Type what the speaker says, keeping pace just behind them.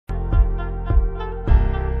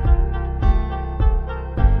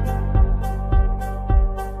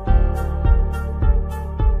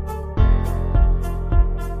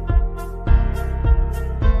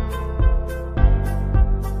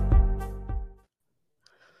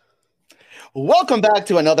Welcome back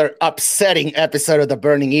to another upsetting episode of the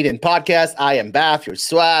Burning Eden podcast. I am Bath, your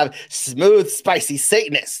suave, smooth, spicy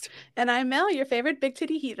Satanist. And I'm Mel, your favorite big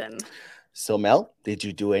titty heathen. So, Mel, did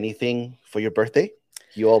you do anything for your birthday?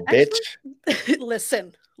 You old bitch.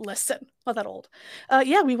 Listen. Not that old.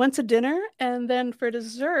 Yeah, we went to dinner, and then for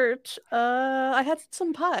dessert, I had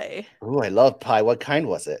some pie. Ooh, I love pie. What kind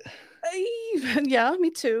was it? Yeah, me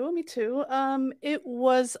too. It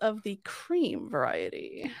was of the cream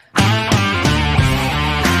variety.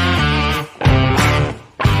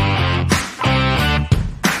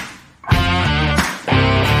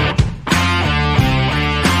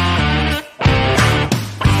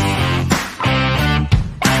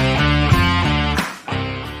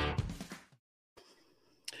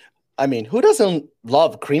 I mean, who doesn't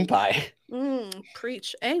love cream pie?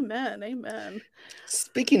 Preach. Amen.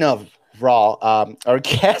 Speaking of Raw, our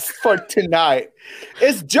guest for tonight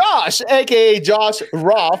is Josh, aka Josh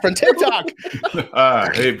Raw from TikTok.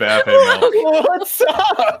 Hey, Bap. Hey, Mel. What's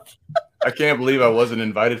up? I can't believe I wasn't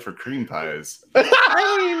invited for cream pies.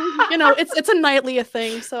 I mean, it's a nightly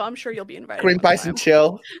thing, so I'm sure you'll be invited. Cream pies and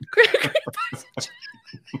chill. Cream pies and chill.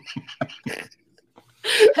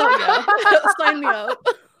 Hell yeah. Sign me up.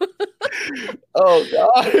 Oh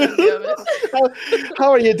God. How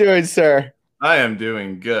are you doing, sir? I am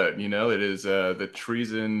doing good. It is the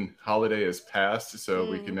treason holiday has passed, so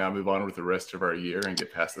we can now move on with the rest of our year and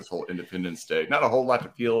get past this whole Independence Day. Not a whole lot to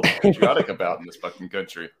feel patriotic about in this fucking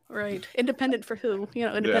country. Right. Independent for who?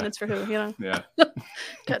 Independence for who, Yeah.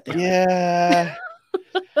 God damn. Yeah.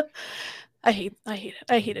 I hate it.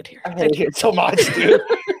 I hate it here. I hate it so much, dude.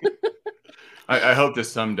 I hope to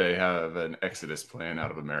someday have an exodus plan out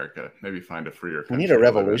of America. Maybe find a freer country. We need a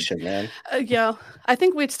revolution, man. Yeah. I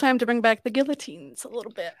think it's time to bring back the guillotines a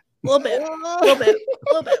little bit. But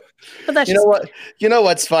that's You know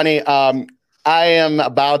what's funny? I am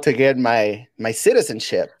about to get my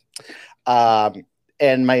citizenship. And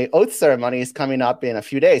my oath ceremony is coming up in a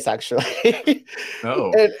few days, actually.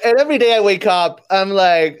 Oh. And every day I wake up, I'm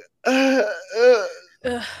like, do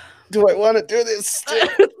I want to do this?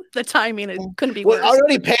 The timing, it couldn't be worse. I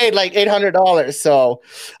already paid like $800, so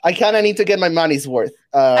I kind of need to get my money's worth.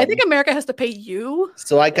 I think America has to pay you,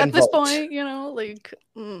 so I can at this vote. point.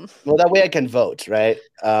 Well, that way I can vote, right?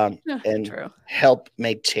 And true. help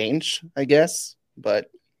make change, I guess.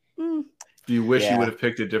 But do you wish you would have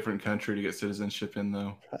picked a different country to get citizenship in,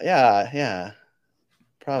 though? Yeah,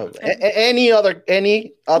 probably. Any other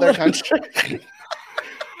country.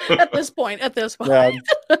 At this point. Yeah.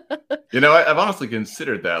 I've honestly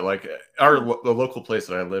considered that. Like the local place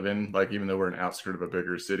that I live in, like even though we're an outskirt of a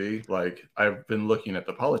bigger city, like I've been looking at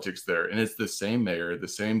the politics there, and it's the same mayor, the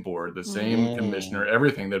same board, the same commissioner,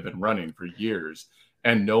 everything they've been running for years,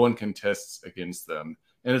 and no one contests against them.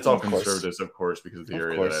 And it's all conservatives, of course, because of the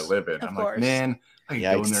area that I live in. I'm like, man, I could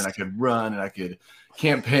go in there and I could run and I could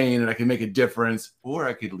campaign and I could make a difference, or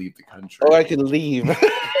I could leave the country. Or I could leave.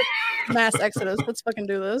 Mass exodus. Let's fucking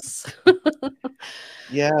do this.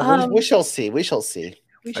 Yeah, we shall see. We shall see.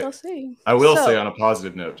 I will say on a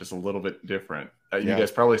positive note, just a little bit different. You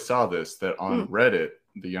guys probably saw this, that on Reddit,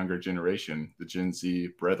 the younger generation, the Gen Z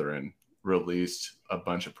brethren, released a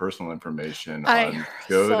bunch of personal information on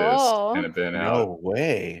SCOTUS and have been out. No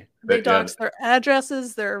way. They doxed their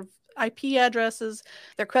addresses, their IP addresses,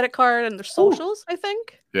 their credit card, and their socials, I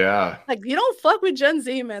think. Yeah. Like, you don't fuck with Gen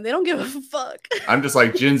Z, man. They don't give a fuck. I'm just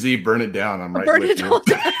like, Gen Z, burn it down. I'm right burn with it all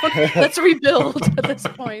down. Let's rebuild at this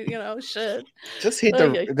point, shit. Just hit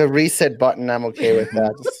the reset button. I'm okay with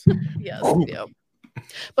that. Yes, yeah.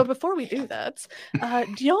 But before we do that,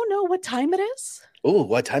 do y'all know what time it is? Ooh,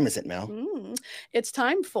 what time is it, Mel? It's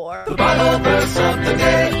time for the Bible verse of the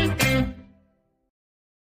day.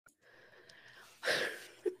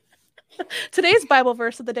 Today's Bible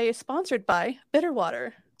verse of the day is sponsored by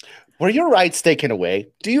Bitterwater. Were your rights taken away?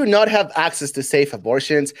 Do you not have access to safe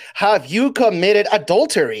abortions? Have you committed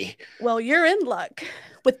adultery? Well, you're in luck.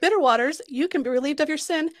 With Bitterwaters, you can be relieved of your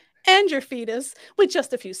sin and your fetus with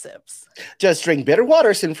just a few sips. Just drink bitter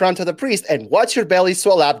waters in front of the priest and watch your belly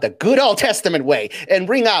swell up the good Old Testament way and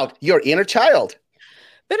bring out your inner child.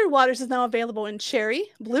 Bitterwaters is now available in cherry,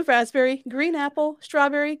 blue raspberry, green apple,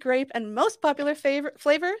 strawberry, grape, and most popular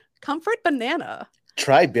flavor, Comfort Banana.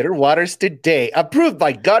 Try Bitter Waters today. Approved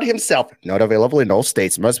by God himself. Not available in all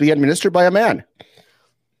states. Must be administered by a man.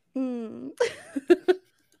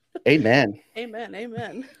 Amen. Amen.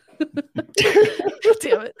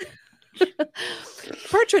 Damn it.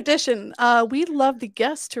 Per tradition, we love the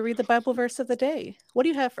guest to read the Bible verse of the day. What do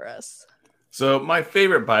you have for us? So my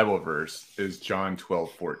favorite Bible verse is John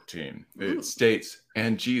 12:14. It states,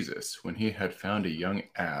 "And Jesus, when he had found a young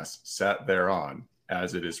ass, sat thereon,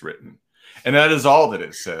 as it is written, And that is all that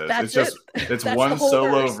it says. That's it's That's one the whole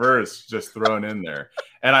solo verse. verse just thrown in there.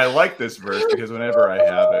 And I like this verse because whenever I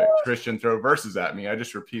have a Christian throw verses at me, I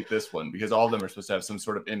just repeat this one because all of them are supposed to have some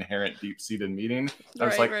sort of inherent deep-seated meaning. I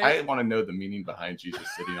was like, I want to know the meaning behind Jesus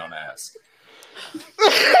sitting on ass.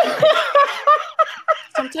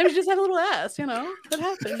 Sometimes you just have a little ass, you know. That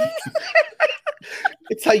happens.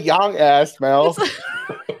 It's a young ass, Mel.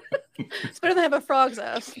 It's better than have a frog's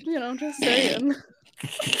ass, you know. Just saying.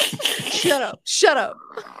 Shut up! Shut up!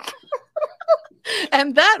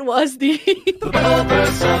 And that was the Bible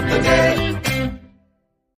verse of the day.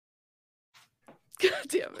 God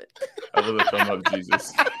damn it! I love the thumb up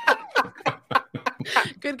Jesus.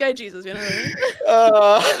 Good guy Jesus, you know what I mean?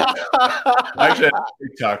 I actually had a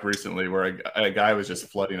TikTok recently where a guy was just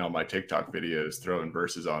flooding all my TikTok videos, throwing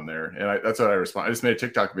verses on there. And that's what I responded. I just made a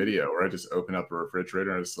TikTok video where I just open up a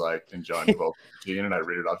refrigerator and it's like in John 12:15 and I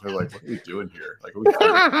read it off. I was like, what are we doing here? Like,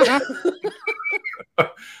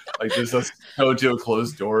 like just us go to a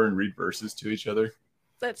closed door and read verses to each other.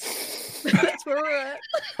 That's where we're at.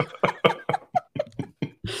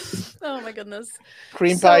 Oh my goodness.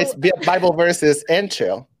 Cream pies, Bible verses, and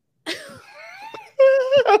chill.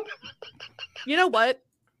 You know what?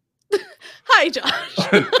 Hi, Josh.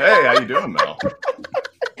 Hey, how you doing, Mel?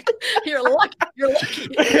 You're lucky. You're lucky.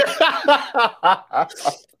 I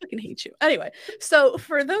fucking hate you. Anyway, so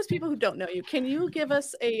for those people who don't know you, can you give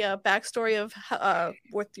us a backstory of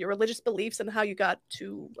with your religious beliefs and how you got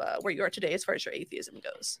to where you are today as far as your atheism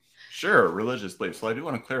goes? Sure, religious beliefs. Well, I do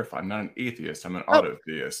want to clarify. I'm not an atheist. I'm an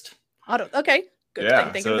autotheist. Okay. Good.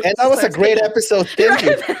 Yeah, Thank so- you. And that was a great episode. Thank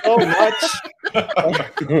you so much.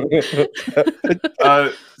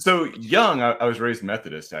 So young, I was raised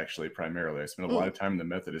Methodist, actually, primarily. I spent a lot of time in the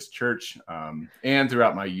Methodist church. And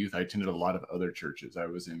throughout my youth, I attended a lot of other churches. I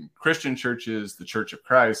was in Christian churches, the Church of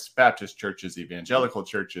Christ, Baptist churches, evangelical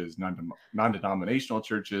churches, non-denominational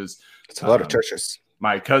churches. It's a lot of churches.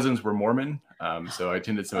 My cousins were Mormon, so I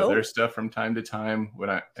attended some of their stuff from time to time.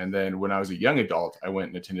 And then when I was a young adult, I went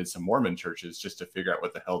and attended some Mormon churches just to figure out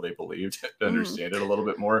what the hell they believed, to understand it a little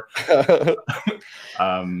bit more.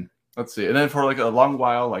 Let's see. And then for like a long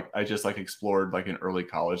while, like I just like explored like in early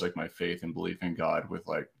college, like my faith and belief in God with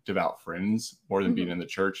like devout friends more than being in the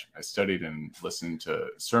church. I studied and listened to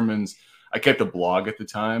sermons. I kept a blog at the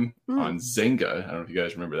time on Zynga. I don't know if you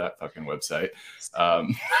guys remember that fucking website.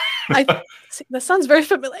 That sounds very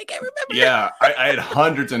familiar. I can't remember. Yeah, I had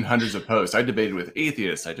hundreds and hundreds of posts. I debated with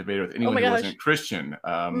atheists. I debated with anyone who wasn't Christian.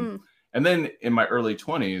 And then in my early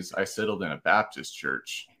 20s, I settled in a Baptist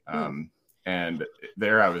church. And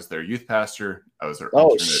there I was their youth pastor. I was their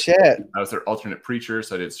alternate preacher.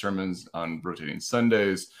 So I did sermons on rotating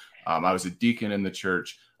Sundays. I was a deacon in the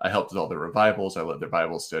church. I helped with all the revivals. I led their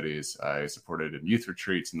Bible studies. I supported in youth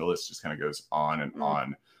retreats, and the list just kind of goes on and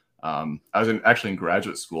on. I was actually in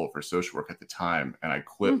graduate school for social work at the time, and I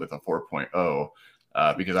quit with a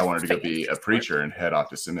 4.0 because I wanted to go be a preacher and head off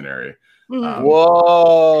to seminary.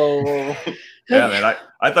 Whoa. Yeah, man,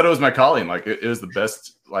 I thought it was my calling. Like it was the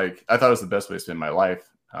best. Like I thought it was the best way to spend my life.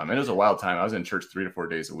 And it was a wild time. I was in church 3 to 4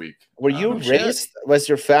 days a week. Were you raised? Was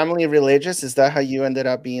your family religious? Is that how you ended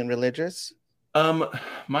up being religious?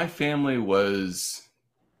 My family was.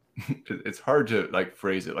 It's hard to like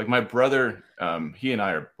phrase it. Like my brother, he and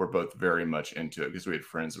I were both very much into it because we had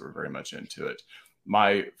friends that were very much into it.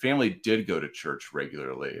 My family did go to church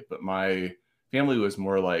regularly, but my family was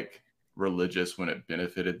more like religious when it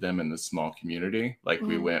benefited them in the small community. Like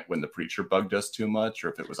we went when the preacher bugged us too much, or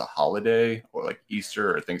if it was a holiday or like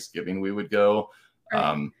Easter or Thanksgiving, we would go.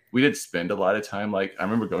 We did spend a lot of time. Like I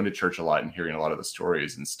remember going to church a lot and hearing a lot of the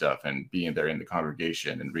stories and stuff and being there in the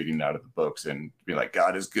congregation and reading out of the books and being like,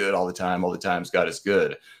 God is good all the time. All the times God is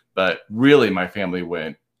good. But really my family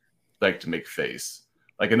went like to make face.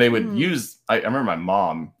 Like, and they would use, I remember my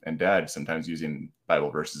mom and dad sometimes using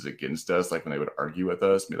Bible verses against us, like when they would argue with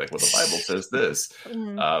us, be like, well, the Bible says this.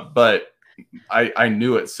 But I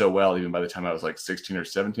knew it so well, even by the time I was like 16 or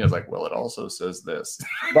 17, I was like, well, it also says this.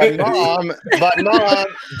 But mom,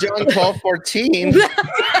 John 12:14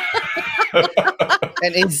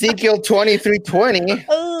 and Ezekiel 23:20.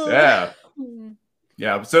 Yeah.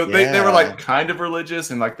 Yeah. So they were like kind of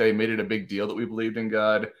religious and like they made it a big deal that we believed in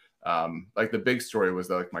God. Like the big story was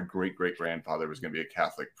that like my great grandfather was going to be a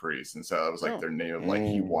Catholic priest, and so that was like their name of like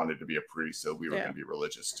he wanted to be a priest, so we were going to be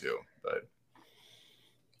religious too. But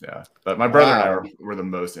yeah, but my brother and I were the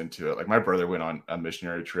most into it. Like my brother went on a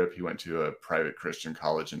missionary trip. He went to a private Christian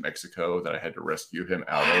college in Mexico that I had to rescue him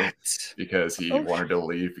out of because he wanted to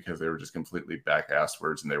leave because they were just completely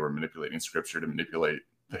back-asswards and they were manipulating scripture to manipulate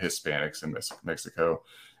the Hispanics in Mexico.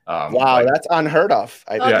 Wow, like, that's unheard of.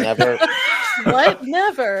 I Yeah. never. What?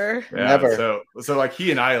 Never. yeah, Never. So like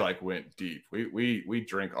he and I like went deep. We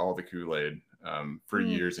drank all the Kool-Aid for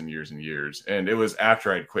years and years and years. And it was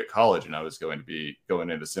after I'd quit college and I was going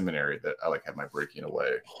into seminary that I like had my breaking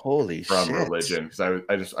away Holy from shit. religion,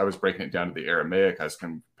 because I was breaking it down to the Aramaic. I was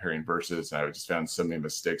comparing verses and I just found so many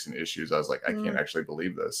mistakes and issues. I was like, I can't actually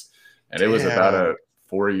believe this. And it was about a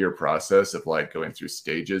 4-year process of like going through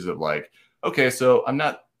stages of like, okay, so I'm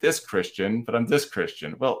not this Christian, but I'm this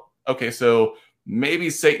Christian. Well, okay, so maybe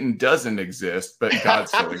Satan doesn't exist, but God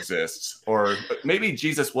still exists. Or maybe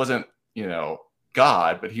Jesus wasn't,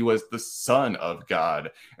 God, but he was the son of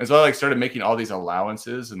God. And so I like started making all these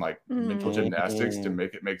allowances and like mental gymnastics to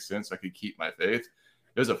make it make sense so I could keep my faith.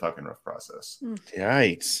 It was a fucking rough process.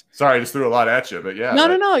 Yikes. Sorry, I just threw a lot at you, but yeah.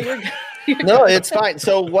 No, you're No, it's fine.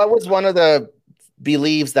 So what was one of the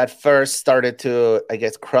beliefs that first started to, I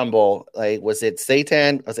guess, crumble? Like, was it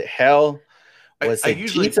Satan? Was it hell? Was it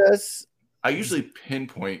Jesus? I usually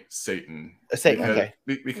pinpoint Satan.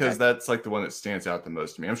 Because that's like the one that stands out the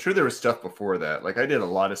most to me. I'm sure there was stuff before that. Like I did a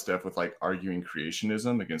lot of stuff with like arguing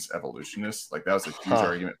creationism against evolutionists. Like that was a huge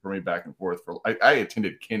argument for me back and forth. I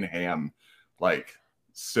attended Ken Ham like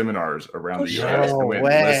seminars around the US and went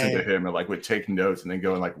and listened to him and like would take notes and then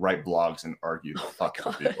go and like write blogs and argue the fuck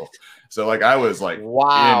with people. So like I was like in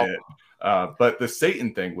it. But the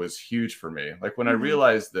Satan thing was huge for me. Like when I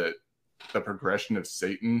realized that the progression of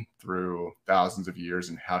Satan through thousands of years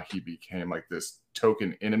and how he became like this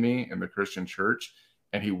token enemy in the Christian church,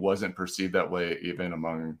 and he wasn't perceived that way even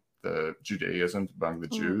among the Judaism, among the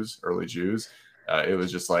Jews, early Jews. It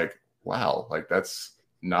was just like, wow, like that's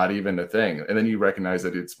not even a thing. And then you recognize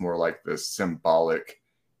that it's more like this symbolic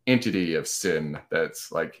entity of sin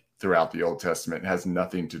that's like throughout the Old Testament. It has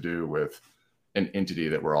nothing to do with an entity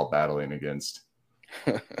that we're all battling against.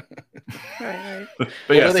 right.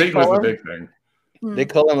 But yeah, Satan was the big thing. They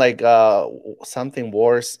call him like something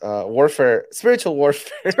warfare, spiritual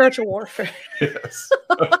warfare. Spiritual warfare. Yes.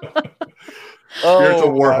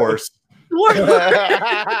 Spiritual war horse.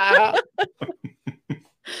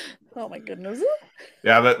 Oh my goodness.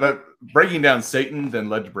 Yeah, but breaking down Satan then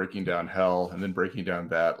led to breaking down hell, and then breaking down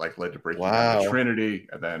that like led to breaking down the Trinity,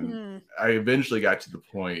 and then I eventually got to the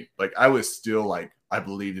point like I was still like I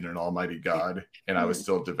believed in an almighty God, and I was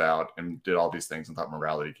still devout and did all these things and thought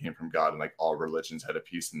morality came from God, and like all religions had a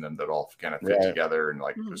piece in them that all kind of fit together, and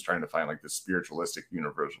like was trying to find like the spiritualistic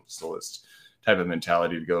universalist type of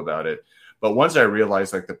mentality to go about it. But once I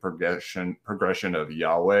realized like the progression of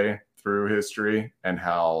Yahweh through history and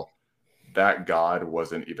how that God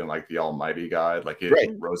wasn't even like the almighty God, like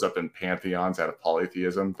it rose up in pantheons out of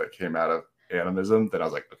polytheism that came out of animism, then I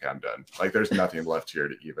was like, okay, I'm done. Like there's nothing left here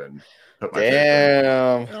to even put my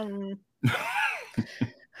faith in.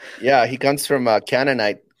 Yeah, he comes from a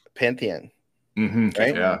Canaanite pantheon.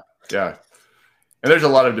 Right? Yeah. And there's a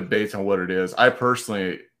lot of debates on what it is. I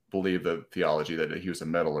personally believe the theology that he was a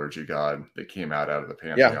metallurgy god that came out of the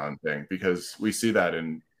pantheon thing, because we see that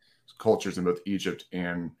in cultures in both Egypt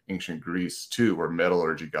and ancient Greece too, where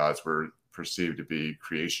metallurgy gods were perceived to be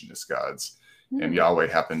creationist gods. And Yahweh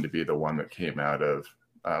happened to be the one that came out of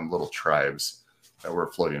little tribes that were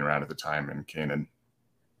floating around at the time in Canaan.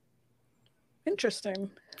 Interesting.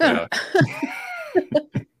 Yeah.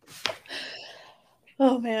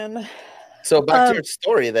 Oh man. So back to your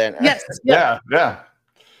story then. Yes. Yeah.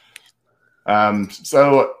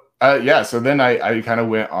 So then I kind of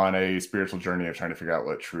went on a spiritual journey of trying to figure out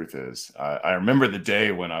what truth is. I remember the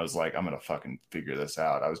day when I was like, I'm going to fucking figure this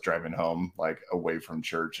out. I was driving home like away from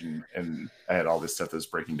church and I had all this stuff that was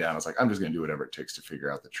breaking down. I was like, I'm just going to do whatever it takes to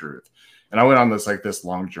figure out the truth. And I went on this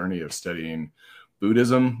long journey of studying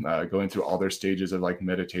Buddhism, going through all their stages of like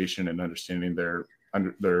meditation and understanding their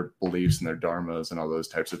beliefs and their dharmas and all those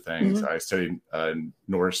types of things. I studied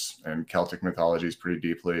Norse and Celtic mythologies pretty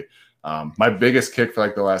deeply. My biggest kick for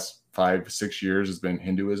like the last 5-6 years has been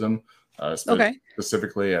Hinduism,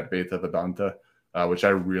 specifically Advaita Vedanta, which I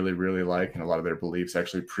really, really like. And a lot of their beliefs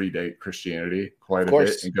actually predate Christianity quite a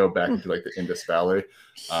bit and go back into like the Indus Valley.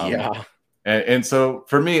 And so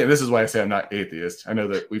for me, and this is why I say I'm not atheist. I know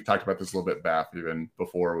that we've talked about this a little bit, Bath, even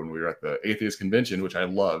before when we were at the atheist convention, which I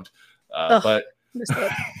loved. But it's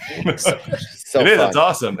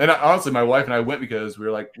awesome. And honestly, my wife and I went because we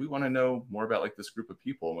were like, we want to know more about like this group of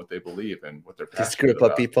people and what they believe and what they're passionate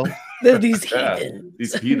about. Of people, these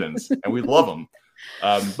heathens, and we love them.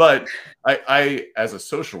 But I, as a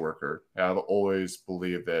social worker, have always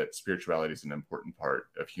believed that spirituality is an important part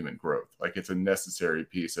of human growth. Like it's a necessary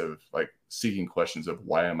piece of like seeking questions of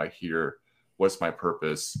why am I here? What's my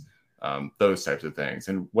purpose? Those types of things.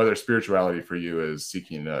 And whether spirituality for you is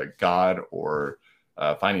seeking a God or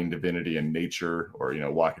finding divinity in nature, or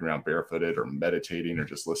walking around barefooted, or meditating, or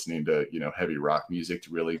just listening to heavy rock music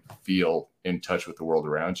to really feel in touch with the world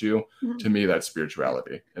around you. Mhm. To me, that's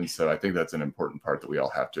spirituality. And so I think that's an important part that we all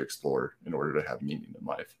have to explore in order to have meaning in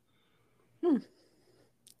life.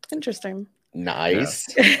 Interesting. Nice.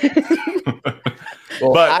 Yeah.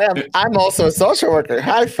 Well, But- I'm also a social worker.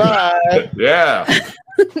 High five. Yeah.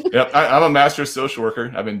 Yep. I'm a master social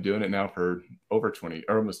worker. I've been doing it now for over 20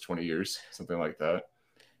 or almost 20 years, something like that.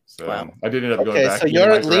 So Wow. I did end up going Okay, back. so to you're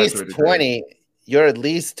my at least graduate degree. 20. You're at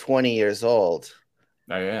least 20 years old.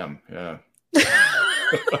 I am. Yeah.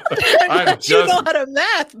 I bet you know how to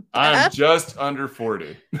math. I'm Beth. just under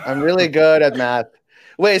 40. I'm really good at math.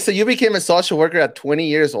 Wait, so you became a social worker at 20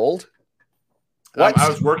 years old? What? I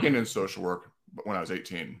was working in social work when I was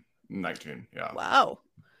 18, 19. Yeah. Wow.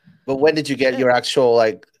 But when did you get your actual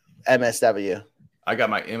like MSW? I got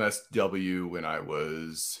my MSW when I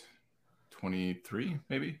was 23,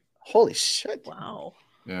 maybe. Holy shit. Wow.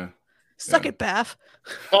 Yeah. Suck Yeah. it, Baff.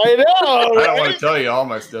 I know. I don't want to tell you all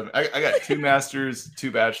my stuff. I got 2 masters,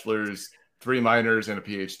 2 bachelors, 3 minors, and a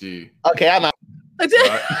PhD. Okay, I'm out.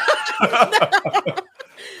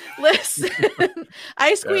 Listen,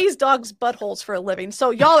 I squeeze dogs' buttholes for a living,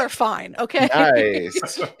 so y'all are fine, okay?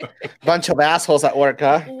 Nice. Bunch of assholes at work,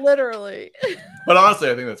 huh? Literally. But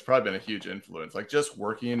honestly, I think that's probably been a huge influence. Like just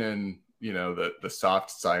working in, the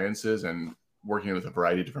soft sciences and working with a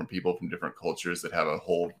variety of different people from different cultures that have a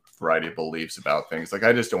whole variety of beliefs about things. Like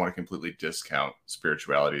I just don't want to completely discount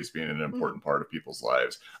spirituality as being an important part of people's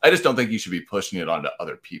lives. I just don't think you should be pushing it onto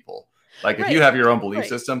other people. Like if Right. you have your own belief Right.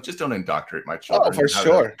 system, just don't indoctrinate my children. for and have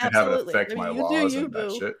sure. it- and have it Absolutely. affect I mean, my you laws do you, and that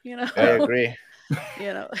boo. shit. You know, I agree.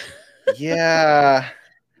 you know. Yeah.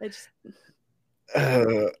 I just,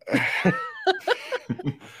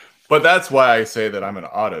 But that's why I say that I'm an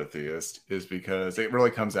autotheist, is because it really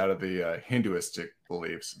comes out of the Hinduistic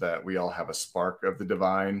beliefs that we all have a spark of the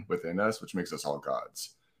divine within us, which makes us all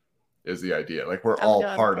gods, is the idea. Like we're I'm all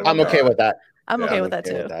God. part of I'm God. okay with that. I'm Yeah, okay I'm with that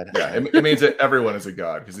Okay too. with that. Yeah, it means that everyone is a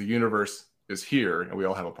god because the universe is here and we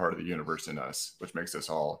all have a part of the universe in us, which makes us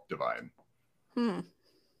all divine. I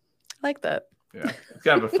like that. Yeah, it's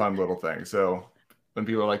kind of a fun little thing. So when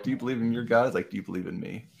people are like, "Do you believe in your God?" It's like, "Do you believe in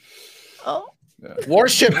me?" Oh, Yeah.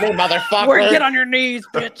 Worship me, motherfucker. or get on your knees,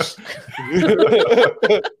 bitch.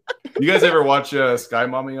 You guys ever watch Sky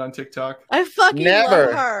Mommy on TikTok? I fucking Never.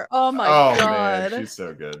 love her. Oh my Oh god. man, she's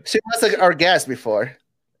so good. She was like our guest before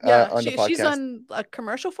Yeah, on the podcast. she's on a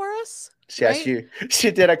commercial for us. Yeah, right? she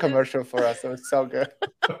did a commercial for us. It was so good.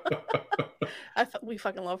 We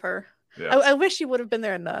fucking love her. Yeah. I wish she would have been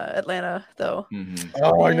there in Atlanta though. Mhm.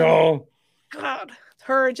 Oh, I know. God,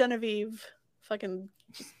 her, Genevieve, fucking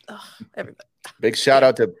just, everybody. Big shout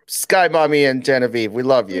out to Sky Mommy and Genevieve. We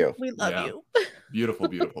love you. We love Yeah. you. Beautiful,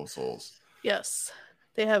 beautiful souls. Yes,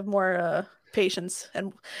 they have more patience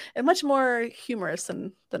and much more humorous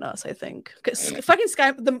than us, I think. 'Cause fucking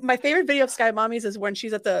Sky, my favorite video of Sky Mommies is when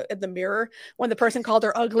she's at the mirror when the person called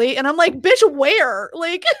her ugly, and I'm like, bitch, where?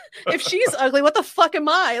 Like, if she's ugly, what the fuck am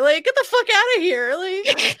I? Like, get the fuck out of here.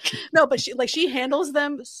 Like, no, but she handles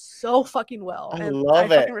them so fucking well. I and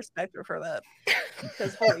love I it. fucking respect her for that.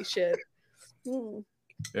 Because holy shit. Mm.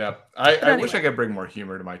 Yeah, I But wish I anyway. could bring more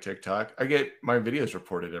humor to my TikTok. I get my videos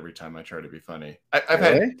reported every time I try to be funny. I've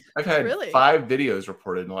Really? had Really? 5 videos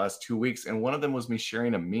reported in the last 2 weeks, and one of them was me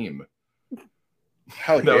sharing a meme.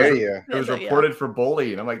 How That dare was- you? It was Yeah. reported for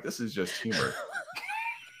bullying. I'm like, this is just humor.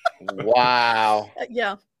 Wow.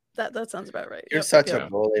 Yeah, that sounds about right. You're Yep, such yep. a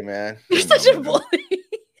bully, man. You're I such know, a man. bully.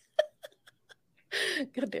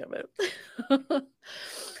 God damn it.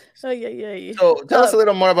 Oh yeah. So tell us a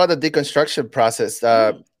little more about the deconstruction process.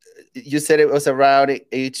 You said it was around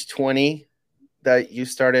age 20 that you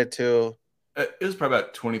started to It was probably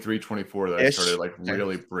about 23, 24 that I Ish. started like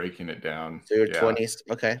really breaking it down. do your Yeah. 20s.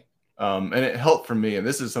 Okay. And it helped for me. And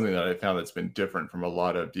this is something that I found that's been different from a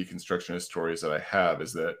lot of deconstructionist stories that I have,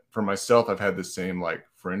 is that for myself, I've had the same like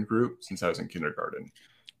friend group since I was in kindergarten.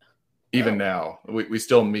 Even now, we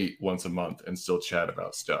still meet once a month and still chat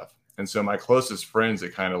about stuff. And so my closest friends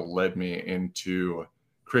that kind of led me into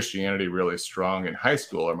Christianity really strong in high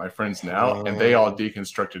school are my friends now, and they all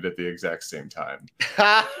deconstructed at the exact same time.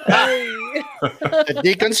 The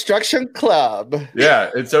deconstruction club. Yeah,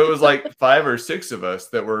 and so it was like 5 or 6 of us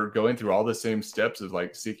that were going through all the same steps of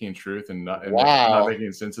like seeking truth and not Wow.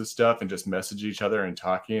 making sense of stuff, and just message each other and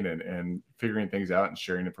talking and figuring things out and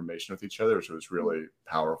sharing information with each other, which was really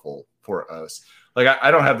powerful for us. Like I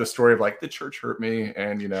don't have the story of like the church hurt me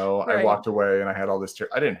and I Right. walked away and I had all this.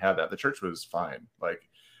 I didn't have that. The church was fine. Like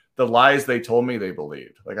the lies they told me, they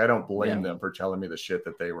believed. Like I don't blame Yeah. them for telling me the shit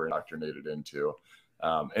that they were indoctrinated into.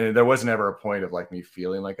 And there wasn't ever a point of like me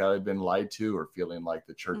feeling like I had been lied to or feeling like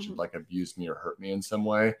the church had like abused me or hurt me in some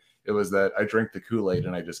way. It was that I drank the Kool-Aid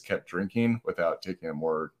and I just kept drinking without taking a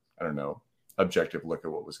more, I don't know, objective look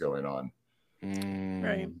at what was going on.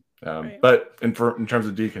 Right. But in terms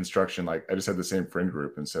of deconstruction, like I just had the same friend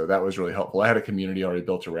group. And so that was really helpful. I had a community already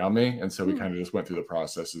built around me. And so we kind of just went through the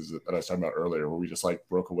processes that I was talking about earlier, where we just like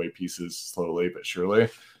broke away pieces slowly but surely.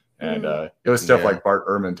 And it was stuff like Bart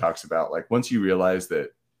Ehrman talks about, like once you realize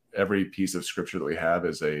that every piece of scripture that we have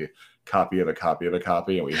is a copy of a copy of a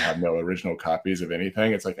copy, and we have no original copies of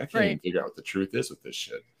anything, it's like, I can't even figure out what the truth is with this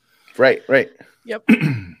shit. Right. Yep.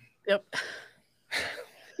 Yep.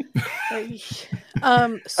 I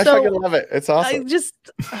fucking love it. It's awesome. I just,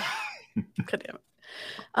 God damn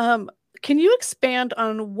it. Can you expand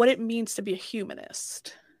on what it means to be a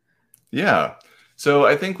humanist? Yeah. So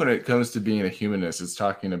I think when it comes to being a humanist, it's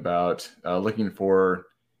talking about looking for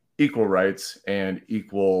equal rights and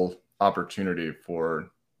equal opportunity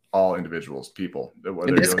for all individuals, people.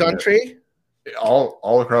 In this country?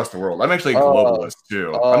 All across the world. I'm actually a globalist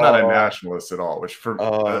too. I'm not a nationalist at all, which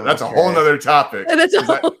that's a whole nother topic.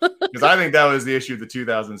 Because I think that was the issue of the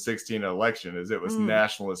 2016 election, is it was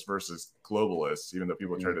nationalists versus globalists, even though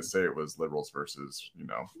people try to say it was liberals versus,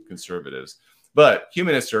 conservatives. But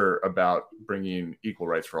humanists are about bringing equal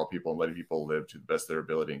rights for all people and letting people live to the best of their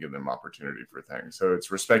ability and giving them opportunity for things. So it's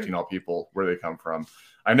respecting all people, where they come from.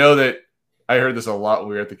 I know that I heard this a lot when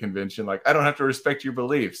we were at the convention, like, I don't have to respect your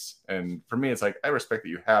beliefs. And for me, it's like, I respect that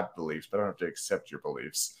you have beliefs, but I don't have to accept your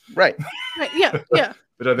beliefs. Right. Yeah.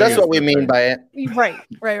 But that's what we mean by it. Right.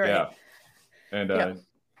 Yeah. And,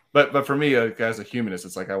 but for me, as a humanist,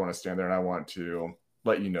 it's like, I want to stand there and I want to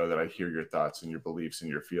let you know that I hear your thoughts and your beliefs and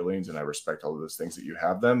your feelings, and I respect all of those things that you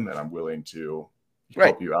have them, and I'm willing to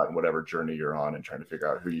help you out in whatever journey you're on and trying to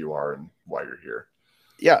figure out who you are and why you're here.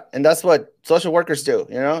 Yeah, and that's what social workers do,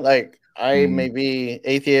 like I may be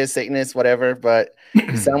atheist, Satanist, whatever, but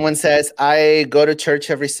someone says I go to church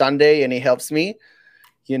every Sunday and he helps me,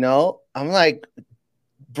 I'm like,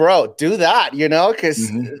 bro, do that,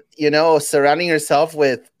 because surrounding yourself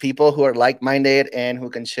with people who are like-minded and who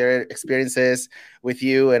can share experiences with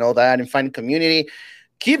you and all that, and find community,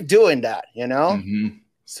 keep doing that,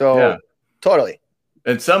 So totally.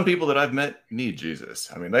 And some people that I've met need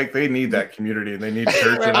Jesus. I mean, they need that community and they need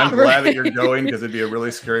church. And I'm glad that you're going, because it'd be a really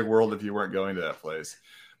scary world if you weren't going to that place.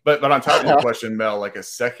 But on top of the question, Mel, like a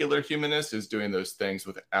secular humanist is doing those things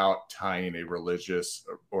without tying a religious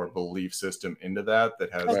or belief system into that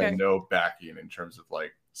has no backing in terms of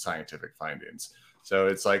like scientific findings. So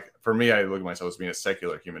it's like, for me, I look at myself as being a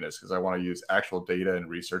secular humanist because I want to use actual data and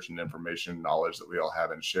research and information, knowledge that we all have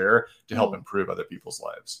and share to help improve other people's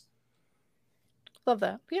lives. Love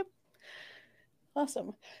that. Yep.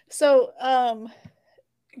 Awesome. So,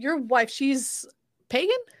 your wife, she's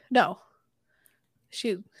pagan? No.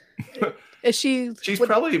 She's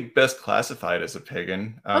probably best classified as a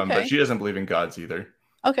pagan, but she doesn't believe in gods either.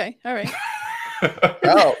 Okay. All right.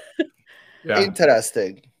 Oh,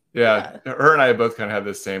 interesting. Yeah. Her and I both kind of have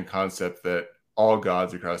the same concept that all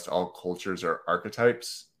gods across all cultures are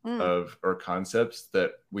archetypes or concepts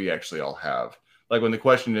that we actually all have. Like when the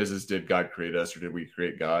question is did God create us or did we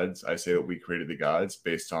create gods? I say that we created the gods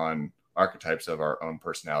based on archetypes of our own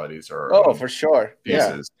personalities or for sure.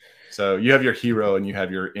 Pieces. Yeah. So you have your hero and you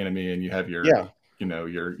have your enemy and you have your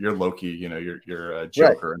your Loki, your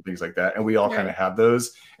Joker and things like that. And we all kind of have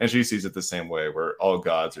those. And she sees it the same way, where all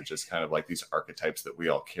gods are just kind of like these archetypes that we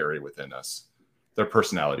all carry within us. They're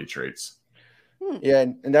personality traits. Yeah,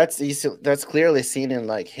 and that's clearly seen in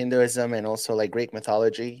like Hinduism and also like Greek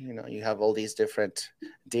mythology. You have all these different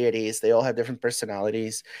deities. They all have different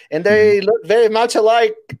personalities, and they look very much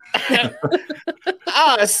alike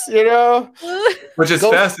us. Which is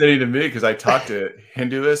fascinating to me because I talk to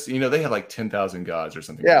Hinduists. They have like 10,000 gods or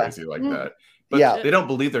something crazy like that, but they don't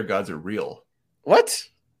believe their gods are real. What?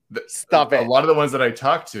 Stop it! A lot of the ones that I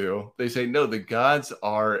talk to, they say no, the gods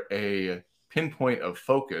are a pinpoint of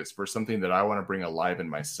focus for something that I want to bring alive in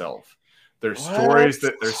myself. There's stories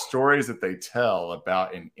that they tell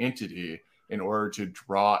about an entity in order to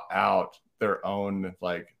draw out their own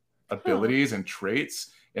like abilities and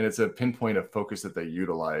traits, and it's a pinpoint of focus that they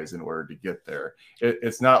utilize in order to get there.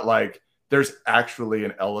 It's not like there's actually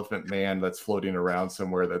an elephant man that's floating around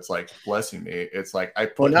somewhere that's like blessing me. It's like I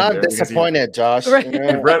put him there disappointed, Josh. He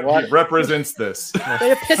represents this.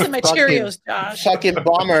 They're pissing my Cheerios, Josh. Fucking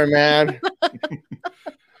bummer, man.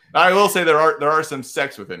 I will say there are some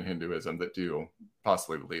sects within Hinduism that do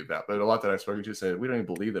possibly believe that, but a lot that I've spoken to say we don't even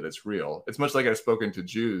believe that it's real. It's much like I've spoken to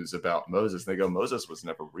Jews about Moses. They go, Moses was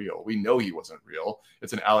never real. We know he wasn't real.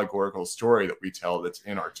 It's an allegorical story that we tell that's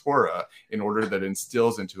in our Torah in order that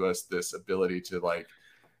instills into us this ability to like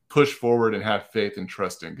push forward and have faith and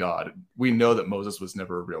trust in God. We know that Moses was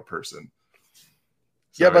never a real person.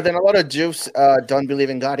 Yeah, but then a lot of Jews don't believe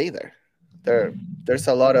in God either. There's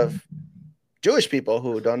a lot of Jewish people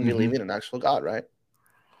who don't believe in an actual God, right?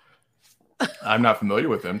 I'm not familiar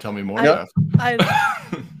with them. Tell me more. No,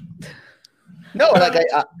 like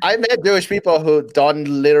I met Jewish people who don't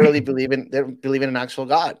literally believe in an actual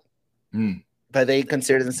God, but they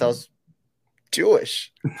consider themselves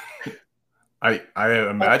Jewish. I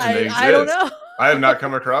imagine they exist. I don't know. I have not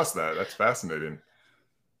come across that. That's fascinating.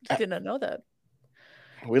 I did not know that.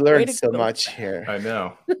 We learned so much here. I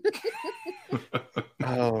know.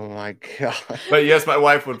 Oh my God. But yes, my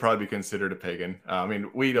wife would probably be considered a pagan. I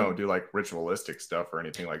mean, we don't do like ritualistic stuff or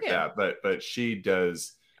anything like that, but she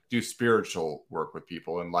does do spiritual work with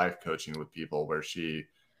people and life coaching with people where she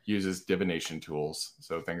uses divination tools.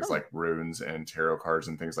 So things like runes and tarot cards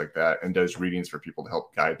and things like that, and does readings for people to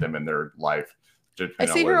help guide them in their life. I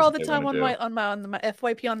see her all the time on my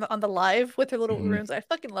FYP on the live with her little runes. I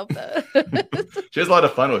fucking love that. She has a lot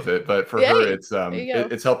of fun with it, but for her,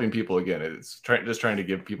 it's helping people again. It's trying to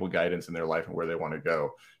give people guidance in their life and where they want to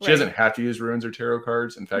go. She doesn't have to use runes or tarot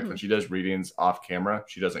cards. In fact, when she does readings off camera,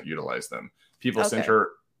 she doesn't utilize them. People send her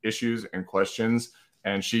issues and questions,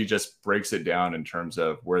 and she just breaks it down in terms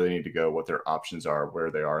of where they need to go, what their options are,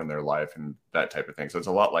 where they are in their life, and that type of thing. So it's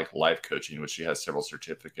a lot like life coaching, which she has several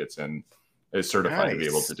certificates and is certified to be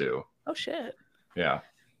able to do. Oh shit! Yeah,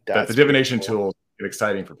 but the divination tools get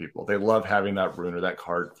exciting for people. They love having that rune or that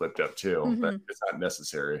card flipped up too, but it's not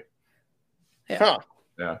necessary. Yeah,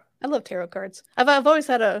 yeah. I love tarot cards. I've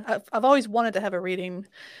always wanted to have a reading.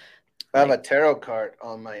 I have a tarot card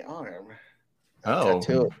on my arm. Oh,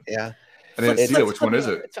 tattoo. Yeah. I didn't see it. Which one is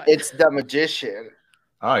it? It's the Magician.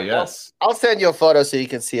 Ah, yes. I'll send you a photo so you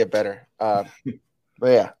can see it better. But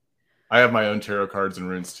yeah. I have my own tarot cards and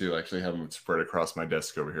runes too. I actually have them spread across my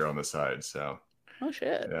desk over here on the side. So. Oh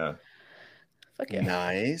shit. Yeah. Fuck yeah.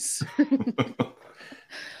 Nice.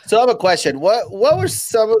 So I have a question. What were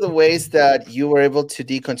some of the ways that you were able to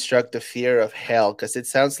deconstruct the fear of hell? Because it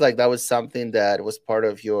sounds like that was something that was part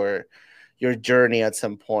of your journey at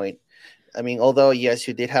some point. I mean, although yes,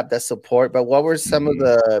 you did have that support, but what were some of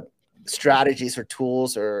the strategies or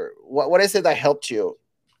tools, or what is it that helped you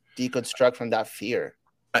deconstruct from that fear?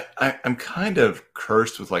 I'm kind of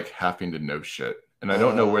cursed with like having to know shit, and I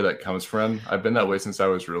don't know where that comes from. I've been that way since I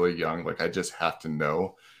was really young. Like I just have to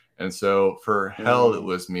know. And so for hell, it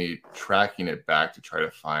was me tracking it back to try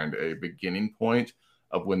to find a beginning point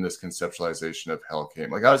of when this conceptualization of hell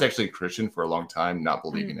came. Like I was actually a Christian for a long time, not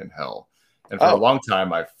believing in hell. And for a long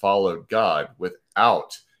time, I followed God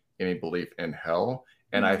without any belief in hell.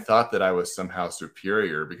 And I thought that I was somehow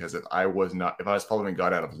superior because if I was following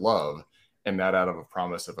God out of love and not out of a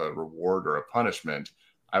promise of a reward or a punishment,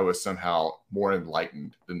 I was somehow more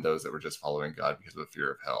enlightened than those that were just following God because of the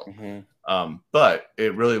fear of hell. But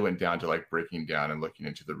it really went down to like breaking down and looking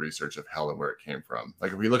into the research of hell and where it came from.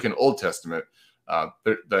 Like if we look in Old Testament,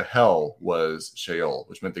 the hell was Sheol,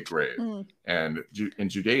 which meant the grave. And in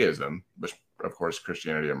Judaism, which of course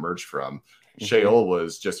Christianity emerged from, Sheol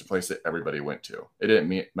was just a place that everybody went to. It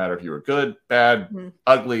didn't matter if you were good, bad,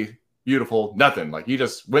 ugly, beautiful, nothing. Like you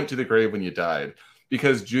just went to the grave when you died,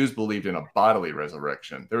 because Jews believed in a bodily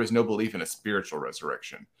resurrection. There was no belief in a spiritual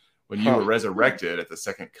resurrection. When you were resurrected at the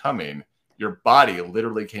second coming, your body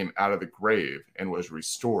literally came out of the grave and was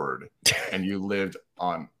restored, and you lived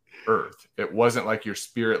on earth. It wasn't like your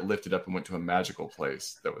spirit lifted up and went to a magical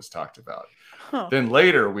place that was talked about. Then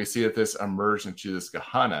later we see that this emerged into this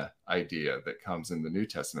Gehenna idea that comes in the New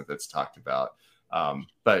Testament that's talked about.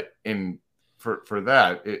 But for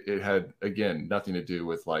that, it had, again, nothing to do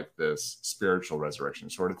with like this spiritual resurrection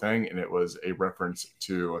sort of thing. And it was a reference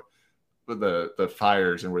to the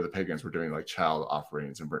fires and where the pagans were doing like child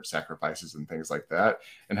offerings and burnt sacrifices and things like that,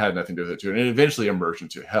 and had nothing to do with it too. And it eventually emerged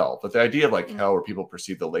into hell. But the idea of like hell where people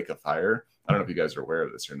perceive the lake of fire, I don't know if you guys are aware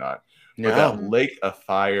of this or not. No. But that lake of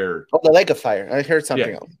fire. Oh, the lake of fire. I heard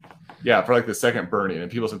something else. Yeah, for like the second burning.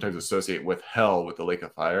 And people sometimes associate with hell with the lake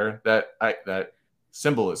of fire. That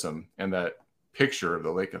symbolism and that picture of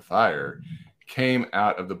the lake of fire came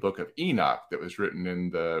out of the book of Enoch that was written in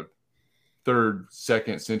the 3rd,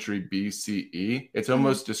 2nd century BCE. It's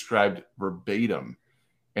almost described verbatim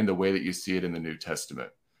in the way that you see it in the New Testament.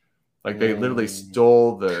 Like they literally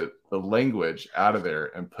stole the language out of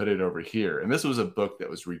there and put it over here. And this was a book that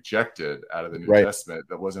was rejected out of the New Testament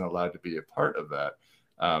that wasn't allowed to be a part of that.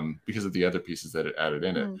 because of the other pieces that it added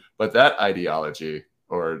in it. But that ideology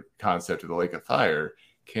or concept of the lake of fire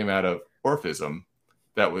came out of Orphism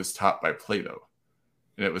that was taught by Plato.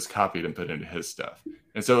 And it was copied and put into his stuff.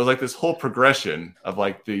 And so it was like this whole progression of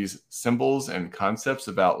like these symbols and concepts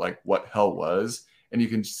about like what hell was. And you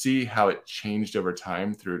can see how it changed over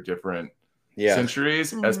time through different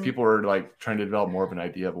centuries as people were like trying to develop more of an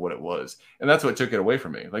idea of what it was. And that's what took it away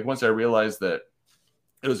from me. Like once I realized that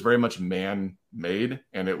it was very much man-made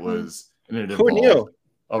and it was, and it evolved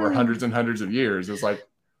over hundreds and hundreds of years. It was like,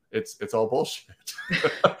 it's all bullshit.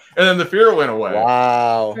 And then the fear went away.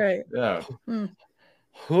 Wow. Right. Yeah.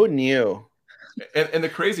 Who knew? And the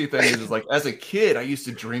crazy thing is like as a kid, I used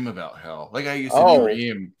to dream about hell. Like I used to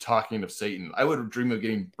dream talking of Satan. I would dream of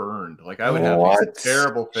getting burned. Like I would have these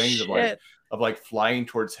terrible things of like flying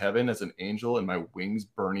towards heaven as an angel and my wings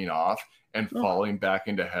burning off and falling back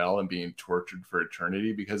into hell and being tortured for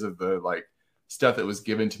eternity because of the like stuff that was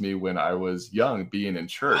given to me when I was young, being in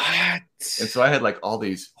church. What? And so I had like all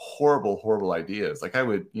these horrible ideas. Like I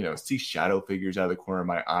would, see shadow figures out of the corner of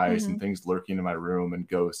my eyes and things lurking in my room and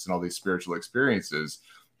ghosts and all these spiritual experiences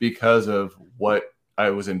because of what I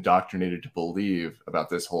was indoctrinated to believe about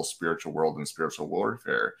this whole spiritual world and spiritual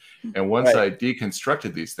warfare. And once I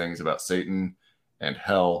deconstructed these things about Satan and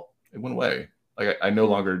hell, it went away. Like I no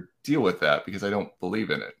longer deal with that because I don't believe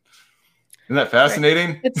in it. Isn't that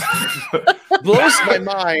fascinating? It blows my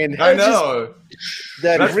mind. I know.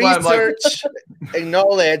 That research and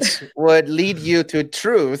knowledge would lead you to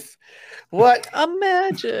truth. What?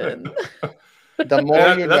 Imagine. The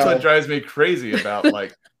more that's what drives me crazy about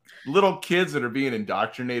like little kids that are being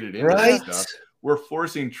indoctrinated into this stuff. We're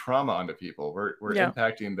forcing trauma onto people. We're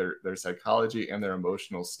impacting their psychology and their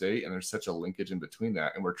emotional state. And there's such a linkage in between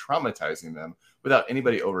that. And we're traumatizing them without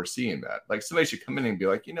anybody overseeing that. Like somebody should come in and be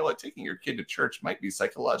like, you know what, taking your kid to church might be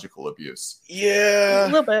psychological abuse. Yeah. A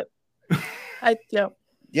little bit.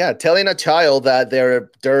 Yeah. Telling a child that they're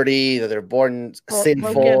dirty, that they're born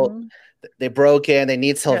sinful, they're broken, they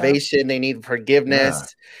need salvation, they need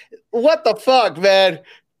forgiveness. Yeah. What the fuck, man?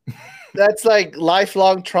 That's like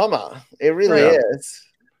lifelong trauma. It really is.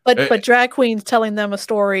 But drag queens telling them a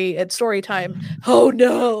story at story time. Oh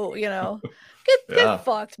no, get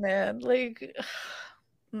fucked, man. Like,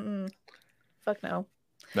 fuck no.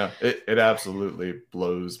 No, it absolutely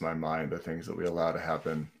blows my mind the things that we allow to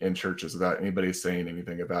happen in churches without anybody saying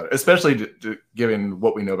anything about it. Especially given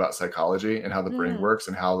what we know about psychology and how the brain works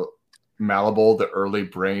and how malleable the early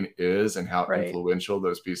brain is and how influential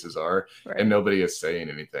those pieces are, and nobody is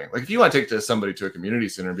saying anything. Like if you want to take somebody to a community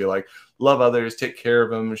center and be like, love others, take care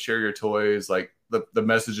of them, share your toys, like the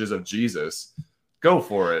messages of Jesus, go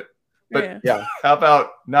for it. But how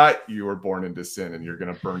about not, you were born into sin and you're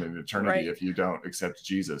going to burn in eternity if you don't accept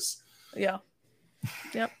Jesus. Yep.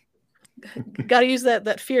 Got to use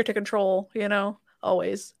that fear to control,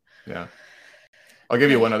 always. Yeah. I'll give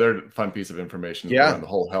you one other fun piece of information around the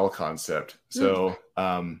whole hell concept. So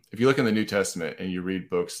if you look in the New Testament and you read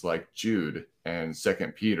books like Jude and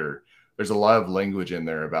 2 Peter, there's a lot of language in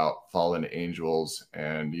there about fallen angels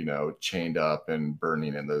and, chained up and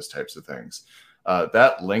burning and those types of things.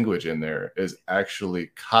 That language in there is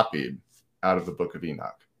actually copied out of the Book of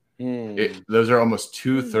Enoch. Those are almost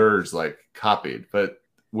 2/3 like copied, but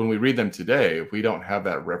when we read them today, we don't have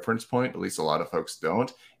that reference point. At least a lot of folks don't.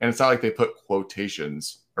 And it's not like they put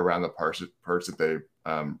quotations around the parts that they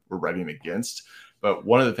were writing against. But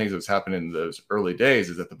one of the things that was happening in those early days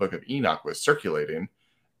is that the Book of Enoch was circulating,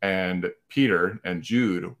 and Peter and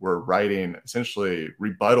Jude were writing essentially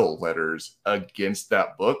rebuttal letters against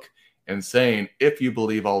that book and saying, if you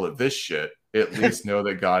believe all of this shit, at least know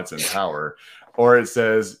that God's in power. Or it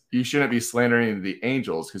says you shouldn't be slandering the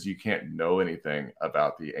angels because you can't know anything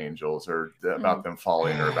about the angels or about them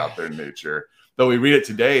falling or about their nature. Though we read it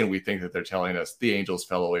today and we think that they're telling us the angels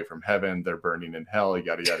fell away from heaven, they're burning in hell,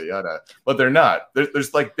 yada, yada, yada. But they're not.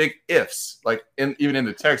 There's like big ifs, like even in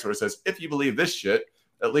the text where it says, if you believe this shit,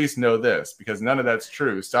 at least know this, because none of that's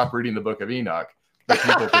true. Stop reading the Book of Enoch. But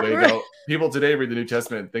people today read the New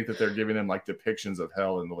Testament and think that they're giving them like depictions of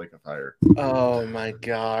hell in the lake of fire. Oh my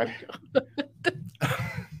God.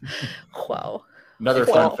 Wow. Another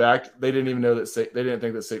fun fact, they didn't even know that they didn't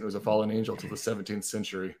think that Satan was a fallen angel until the 17th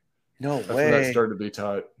century. No way. That's when that started to be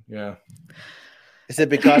taught. Yeah. Is it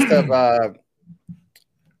because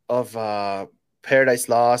of Paradise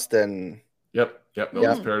Lost and Yep. That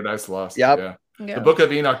was Paradise Lost. Yep. Yeah. The Book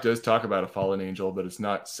of Enoch does talk about a fallen angel, but it's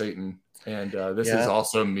not Satan. And this is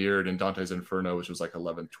also mirrored in Dante's Inferno, which was like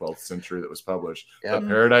 11th, 12th century that was published. But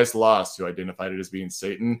Paradise Lost, who identified it as being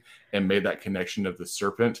Satan and made that connection of the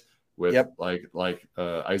serpent with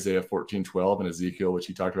Isaiah 14:12 and Ezekiel, which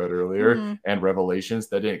he talked about earlier, and Revelations.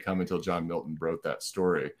 That didn't come until John Milton wrote that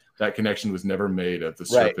story. That connection was never made of the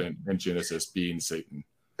serpent in Genesis being Satan.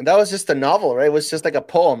 And that was just a novel, right? It was just like a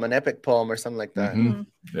poem, an epic poem or something like that.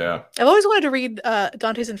 Yeah. I've always wanted to read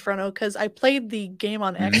Dante's Inferno because I played the game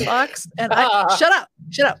on Xbox and shut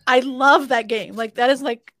up. I love that game. Like that is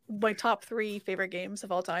like my top 3 favorite games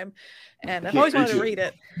of all time. And I've always wanted to read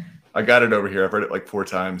it. I got it over here. I've read it like 4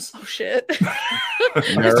 times. Oh shit.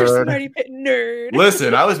 Mr. Smarty Pit nerd.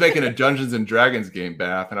 Listen, I was making a Dungeons and Dragons game,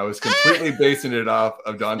 Bath, and I was completely basing it off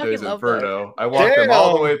of Dante's Inferno. I walked them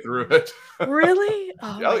all the way through it. Really?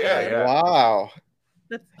 Oh yeah. Wow.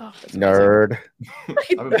 That's nerd.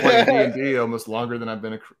 I've been playing D&D almost longer than I've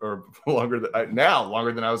been longer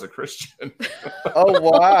than I was a Christian. Oh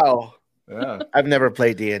wow. Yeah. I've never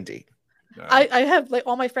played D&D. No. I have like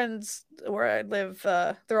all my friends where I live,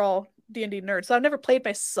 they're all D&D nerds. So I've never played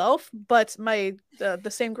myself, but my the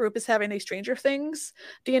same group is having a Stranger Things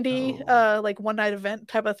D&D like one night event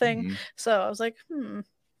type of thing. So I was like,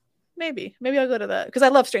 maybe I'll go to that because I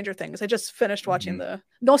love Stranger Things. I just finished watching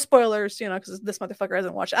no spoilers, because this motherfucker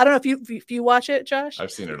hasn't watched it. I don't know if you watch it, Josh.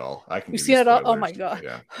 I've seen it all. You've seen it all? Oh my god.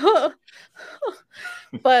 Yeah.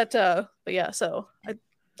 but yeah, so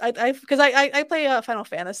I because I play Final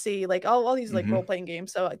Fantasy, like all these like role playing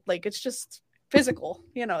games. So like it's just physical,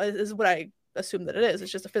 is what I assume that it is.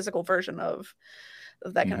 It's just a physical version of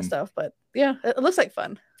that kind of stuff. But yeah, it looks like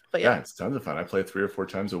fun. But yeah, it's tons of fun. I play 3 or 4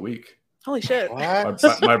 times a week. Holy shit!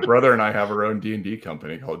 My brother and I have our own D&D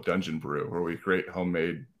company called Dungeon Brew, where we create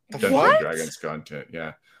homemade Dungeons and Dragons content.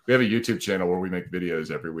 Yeah, we have a YouTube channel where we make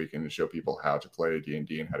videos every week and show people how to play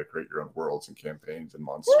D&D and how to create your own worlds and campaigns and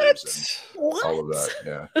monsters and all of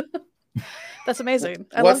that. Yeah, that's amazing.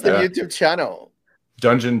 What's the YouTube channel?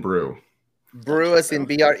 Dungeon Brew. Brew as in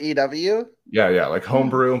BREW? Yeah, like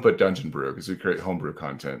homebrew, but Dungeon Brew because we create homebrew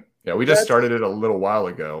content. Yeah, we just started it a little while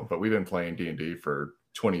ago, but we've been playing D&D for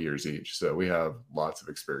 20 years each, so we have lots of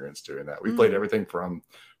experience doing that. We played everything from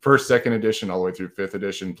 1st, 2nd edition all the way through 5th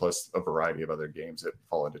edition, plus a variety of other games that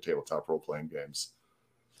fall into tabletop role-playing games.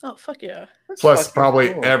 Oh fuck yeah! Plus probably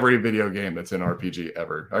every video game that's in RPG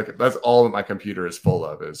ever. That's all that my computer is full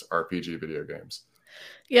of is RPG video games.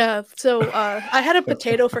 Yeah, so I had a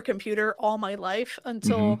potato for computer all my life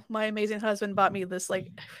until my amazing husband bought me this like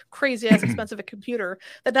crazy ass expensive computer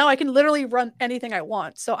that now I can literally run anything I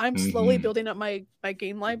want. So I'm slowly building up my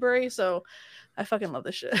game library. So I fucking love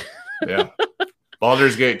this shit. Yeah,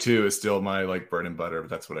 Baldur's Gate 2 is still my like bread and butter.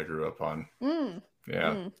 That's what I grew up on.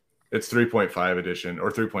 Yeah, it's 3.5 edition or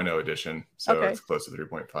 3.0 edition, so it's close to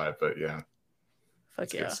 3.5. But yeah,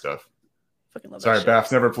 fuck yeah, good stuff. Fucking love Sorry,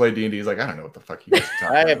 Bath's never played D&D. He's like, I don't know what the fuck you guys are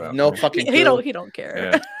talking about. I have no fucking clue. He don't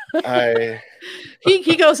care. Yeah.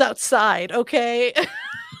 He goes outside, okay?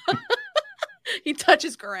 He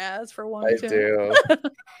touches grass for one. I do.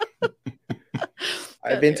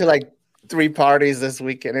 I've been to like 3 parties this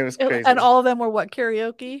weekend. It was crazy. And all of them were what,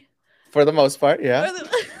 karaoke? For the most part, yeah.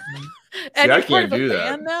 And I you're part can't of a do that.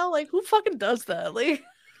 band now? Like, who fucking does that? Like,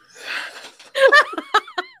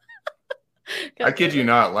 I kid you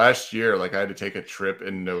not. Last year, like I had to take a trip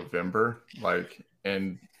in November,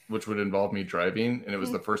 and which would involve me driving, and it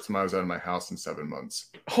was the first time I was out of my house in 7 months.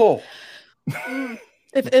 Oh,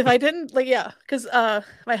 if I didn't because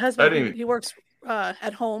my husband he works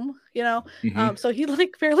at home, so he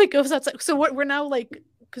like barely goes outside. So we're now like,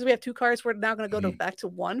 because we have 2 cars, we're now going to go back to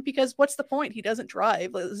 1 because what's the point? He doesn't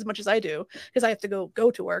drive as much as I do because I have to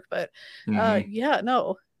go to work. But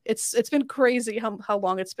it's been crazy how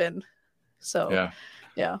long it's been. So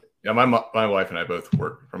yeah. My wife and I both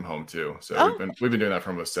work from home too, so we've been doing that for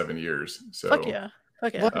almost 7 years. So fuck yeah.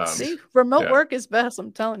 See, remote work is best.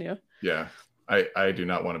 I'm telling you. Yeah, I do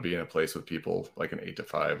not want to be in a place with people like an 8 to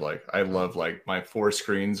 5. Like I love like my 4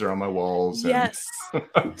 screens are on my walls. Yes.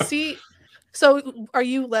 See, so are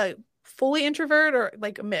you like fully introvert or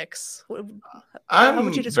like a mix?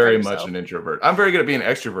 I'm very much an introvert. I'm very good at being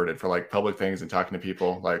extroverted for like public things and talking to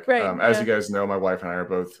people. Like as you guys know, my wife and I are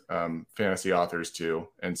both fantasy authors too,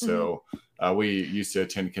 and so we used to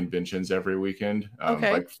attend conventions every weekend,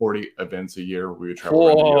 like 40 events a year. We would travel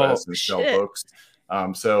around the US and sell books.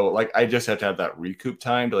 So like I just have to have that recoup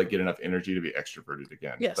time to like get enough energy to be extroverted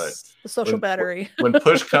again. Yes, but the social battery. When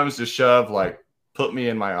push comes to shove, like put me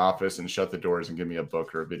in my office and shut the doors and give me a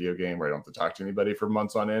book or a video game where I don't have to talk to anybody for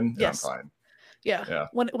months on end. Yes. I'm fine. Yeah.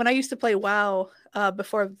 When I used to play WoW,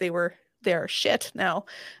 before they're shit now,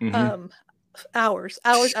 hours.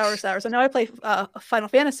 And now I play Final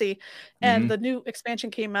Fantasy, and the new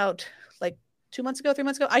expansion came out like 3 months ago.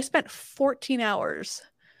 I spent 14 hours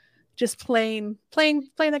just playing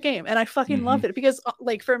that game, and I fucking love it because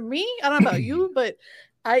like for me, I don't know about you, but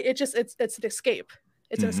it's an escape.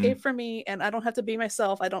 It's an escape for me, and I don't have to be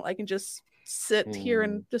myself. I can just sit here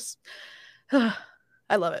and just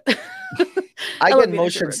I love it. I get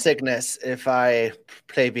motion sickness if I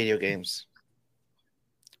play video games.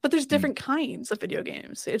 But there's different kinds of video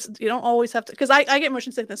games. You don't always have to, because I get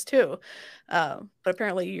motion sickness too. But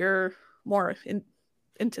apparently you're more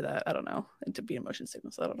into that. I don't know. Into being motion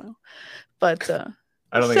sickness. I don't know. But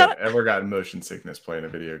I don't think I've ever gotten motion sickness playing a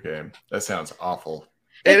video game. That sounds awful.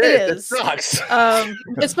 It is. It sucks.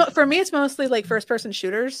 For me, it's mostly like first person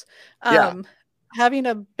shooters. Having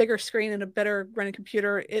a bigger screen and a better running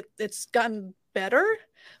computer, it's gotten better.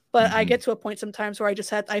 But I get to a point sometimes where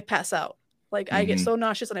I pass out. Like I get so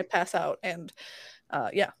nauseous and I pass out, and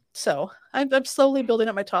so I'm slowly building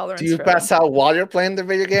up my tolerance. Do you pass out while you're playing the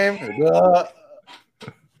video game?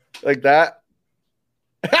 Like that?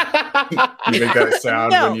 You make that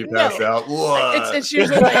sound when you pass out? It's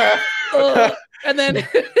usually like, and then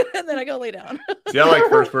I go lay down. See, I like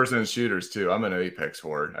first person shooters too. I'm an Apex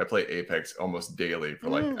whore. I play Apex almost daily for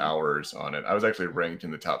like hours on it. I was actually ranked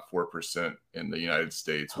in the top 4% in the United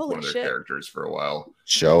States with one of their characters for a while.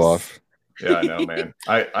 Show off. Yeah, I know, man.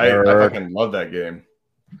 I fucking love that game.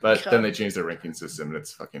 But then they changed their ranking system and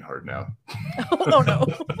it's fucking hard now. Oh no.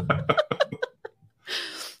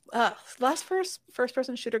 Last first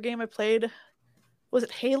person shooter game I played, was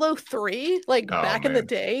it Halo 3? Like back in the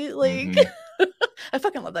day? Like I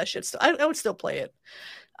fucking love that shit still. I would still play it.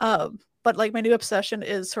 But like my new obsession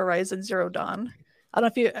is Horizon Zero Dawn. I don't know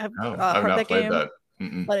if you have heard that game. That.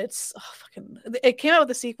 But it's it came out with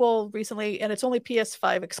a sequel recently, and it's only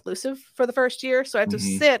PS5 exclusive for the first year, so I have to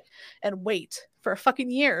sit and wait for a fucking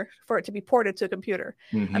year for it to be ported to a computer.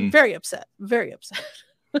 I'm very upset.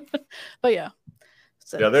 But yeah.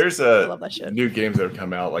 So there's new games that have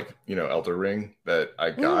come out, like Elden Ring, that I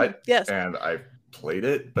got and I played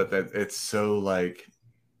it, but that it's so like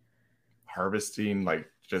harvesting, like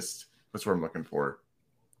just what's what I'm looking for.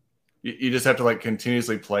 You just have to like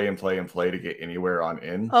continuously play to get anywhere on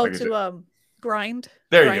in. Oh, like, grind.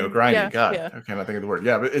 There you go, grinding. God, I cannot think of the word.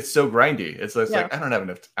 Yeah, but it's so grindy. It's like I don't have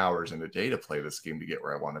enough hours in the day to play this game to get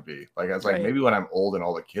where I want to be. Like I was like, maybe when I'm old and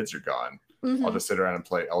all the kids are gone, I'll just sit around and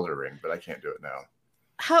play Elden Ring, but I can't do it now.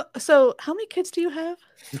 How many kids do you have?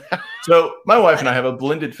 So my wife and I have a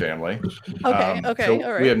blended family. Okay, so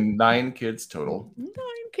all right. We have 9 kids total. 9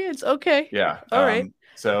 kids, okay. Yeah. All right.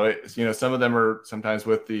 So it's some of them are sometimes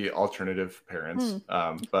with the alternative parents,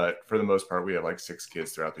 but for the most part, we have like 6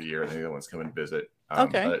 kids throughout the year, and the other ones come and visit.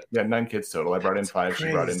 Okay. But yeah, 9 kids total. I brought in 5.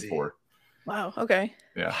 She brought in 4. Wow. Okay.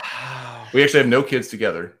 Yeah. We actually have no kids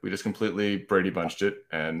together. We just completely Brady bunched it,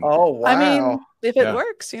 and oh wow. I mean, if it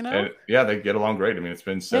works, And, they get along great. I mean, it's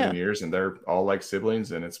been 7 years, and they're all like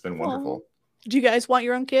siblings, and it's been wonderful. Do you guys want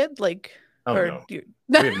your own kid? Like, no. We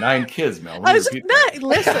have 9 kids, Mel. I was not.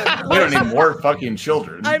 Listen, we don't need more fucking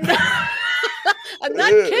children. I'm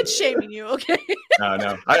not kid shaming you, okay?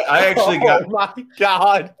 No. I actually got. Oh my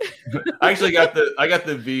god! I actually got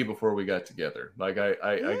the V before we got together. Like I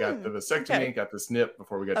got the vasectomy, got the snip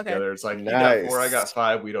before we got together. It's like you got 4, I got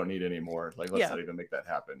 5. We don't need any more. Like let's not even make that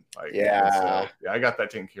happen. Like so, I got that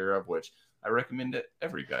taken care of, which I recommend it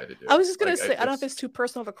every guy to do. I was just gonna say, I don't know if it's too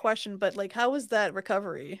personal of a question, but like, how was that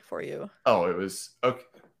recovery for you? Oh, it was okay.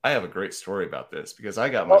 I have a great story about this because I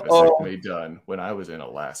got my vasectomy done when I was in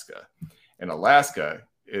Alaska. And Alaska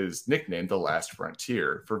is nicknamed the last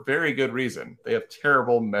frontier for very good reason. They have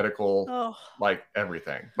terrible medical, like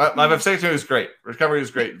everything. My vasectomy was great. Recovery was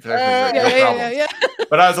great. No problems.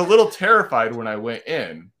 But I was a little terrified when I went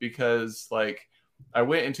in because, like, I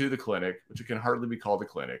went into the clinic, which can hardly be called a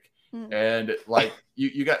clinic. And like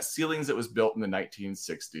you got ceilings that was built in the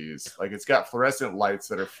 1960s. Like it's got fluorescent lights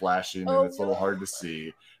that are flashing and it's a little hard to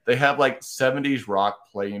see. They have like 70s rock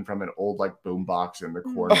playing from an old like boombox in the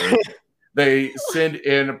corner. They send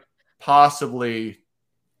in possibly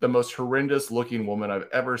the most horrendous looking woman I've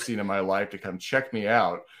ever seen in my life to come check me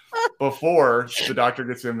out before the doctor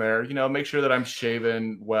gets in there, make sure that I'm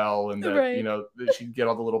shaven well and that, that she can get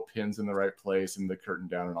all the little pins in the right place and the curtain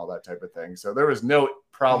down and all that type of thing. So there was no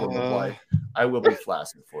problem of like, I will be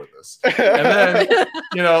flaccid for this. And then,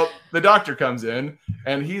 the doctor comes in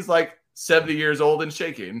and he's like 70 years old and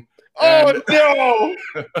shaking. And,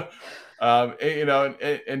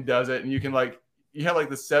 and does it. And you can you have like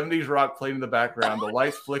the 70s rock playing in the background, the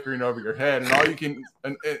lights flickering over your head, and all you can,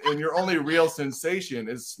 and your only real sensation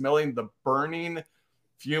is smelling the burning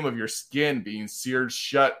fume of your skin being seared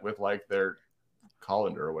shut with like their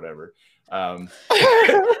colander or whatever. And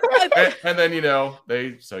then,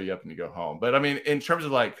 they sew you up and you go home. But I mean, in terms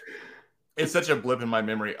of like it's such a blip in my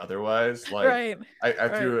memory otherwise. Like Right. I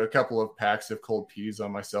threw a couple of packs of cold peas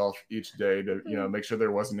on myself each day to, make sure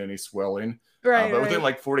there wasn't any swelling. Right. But within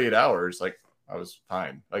like 48 hours, like I was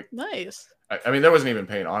fine. Like nice. I mean, there wasn't even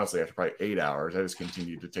pain, honestly, after probably 8 hours. I just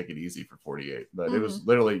continued to take it easy for 48. But it was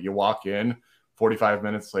literally, you walk in, 45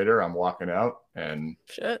 minutes later, I'm walking out, and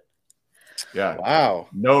shit. Yeah. Wow.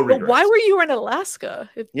 No regrets. But why were you in Alaska?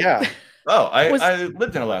 Yeah. Oh, I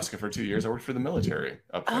lived in Alaska for 2 years. I worked for the military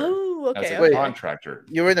up there. Oh, okay. As a contractor.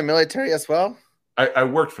 You were in the military as well? I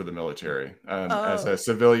worked for the military as a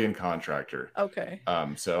civilian contractor. Okay.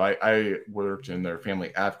 So I worked in their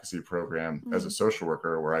family advocacy program as a social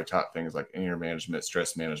worker, where I taught things like anger management,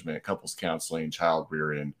 stress management, couples counseling, child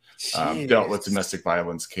rearing, dealt with domestic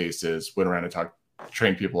violence cases, went around and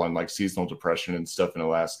trained people on like seasonal depression and stuff in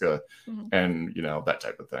Alaska, and that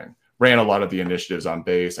type of thing. Ran a lot of the initiatives on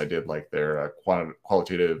base. I did like their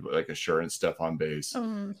qualitative like assurance stuff on base,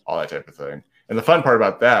 all that type of thing. And the fun part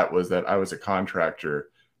about that was that I was a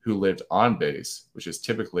contractor who lived on base, which is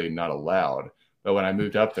typically not allowed. But when I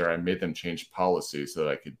moved up there, I made them change policy so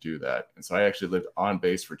that I could do that. And so I actually lived on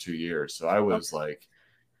base for 2 years. So I was like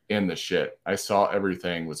in the shit. I saw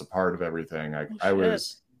everything, was a part of everything.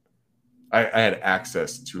 I had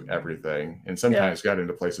access to everything, and sometimes got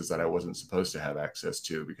into places that I wasn't supposed to have access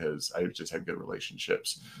to because I just had good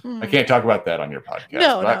relationships. I can't talk about that on your podcast.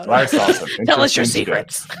 No. I saw some. Tell us your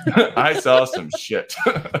secrets. I saw some shit.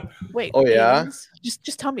 Wait. Oh yeah. Aliens?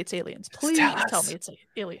 Just tell me it's aliens. Please tell me it's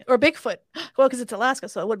alien or Bigfoot. Well, because it's Alaska,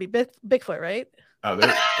 so it would be Bigfoot, right? Oh,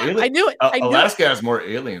 I knew it. Alaska has more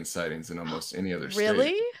alien sightings than almost any other state.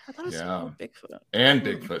 Really? I thought it was Bigfoot. And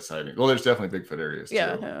Bigfoot sightings. Well, there's definitely Bigfoot areas too.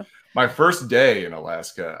 Yeah. My first day in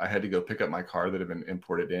Alaska, I had to go pick up my car that had been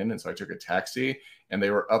imported in. And so I took a taxi, and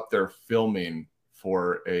they were up there filming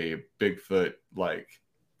for a Bigfoot like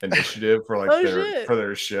initiative for like for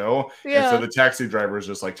their show. Yeah. And so the taxi driver was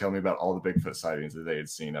just like telling me about all the Bigfoot sightings that they had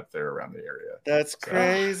seen up there around the area. That's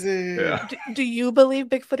crazy. Yeah. Do you believe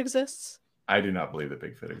Bigfoot exists? I do not believe that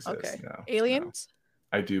Bigfoot exists. Okay. No. Aliens?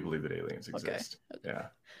 No. I do believe that aliens exist. Okay. Yeah.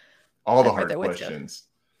 All the hard questions.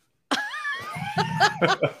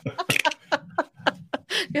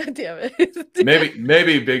 God damn it.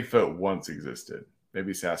 maybe Bigfoot once existed.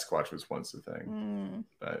 Maybe Sasquatch was once a thing.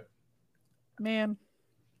 But man,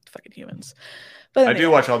 fucking humans. But anyway, I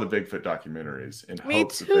do watch all the Bigfoot documentaries in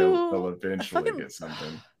hopes that they'll eventually get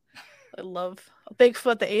something. I love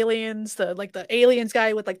Bigfoot, the aliens, the aliens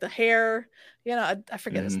guy with like the hair. I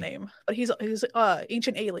forget his name, but he's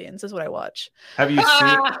Ancient Aliens is what I watch. Have you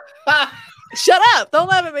seen? Shut up! Don't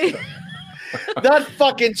laugh at me. That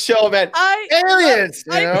fucking show, man. Aliens,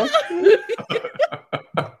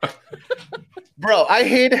 Bro, I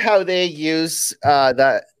hate how they use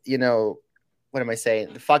that. What am I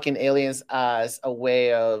saying? The fucking aliens as a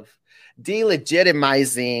way of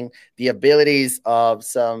delegitimizing the abilities of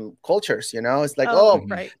some cultures. It's like,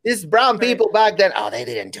 right. These brown people back then, they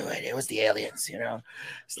didn't do it. It was the aliens.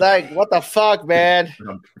 It's like, what the fuck, man?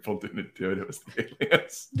 Brown people didn't do it. It was the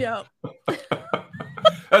aliens. Yeah.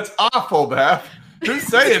 That's awful, Beth. Who's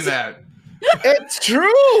saying that? It's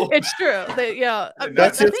true. It's true. I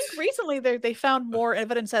think recently they found more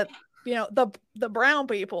evidence that the brown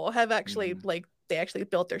people have actually they actually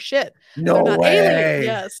built their shit. No They're not way. Aliens.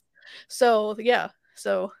 Yes. So yeah.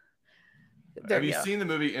 So have you seen the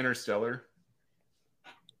movie Interstellar?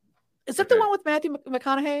 Is that the one with Matthew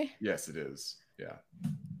McConaughey? Yes, it is. Yeah.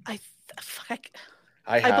 I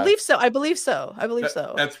believe so. I believe so.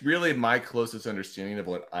 That's really my closest understanding of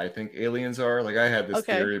what I think aliens are. Like I had this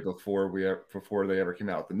theory before they ever came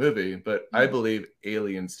out with the movie, but I believe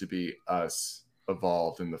aliens to be us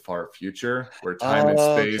evolved in the far future, where time and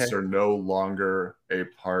space are no longer a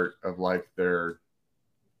part of like their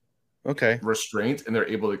restraint, and they're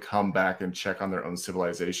able to come back and check on their own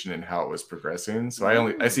civilization and how it was progressing. So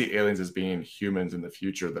I see aliens as being humans in the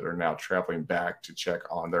future that are now traveling back to check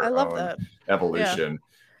on their own evolution. Yeah.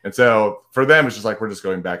 And so for them, it's just like we're just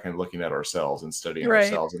going back and looking at ourselves and studying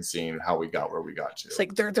ourselves and seeing how we got where we got to. It's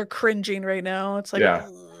like they're cringing right now. It's like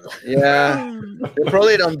they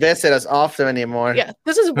probably don't visit us often anymore. Yeah,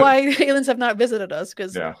 this is why aliens have not visited us,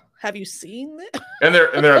 because have you seen it? And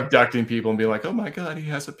they're abducting people and being like, oh my god, he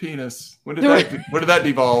has a penis. When did that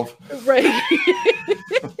devolve? Right.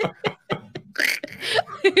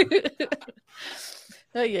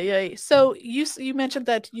 So you mentioned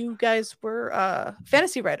that you guys were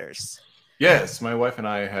fantasy writers. Yes, my wife and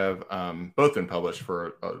I have both been published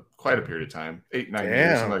for quite a period of time, 8-9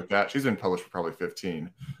 years, something like that. She's been published for probably 15.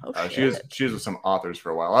 She was with some authors for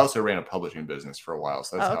a while. I also ran a publishing business for a while,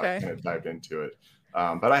 so that's how I kind of dived into it.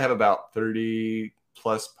 But I have about 30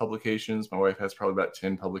 plus publications. My wife has probably about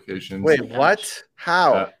 10 publications. Wait, what?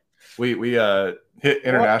 How? We hit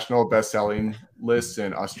international best-selling lists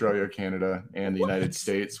in Australia, Canada, and the United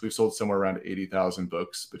States. We've sold somewhere around 80,000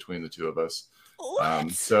 books between the two of us.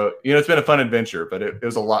 So, it's been a fun adventure, but it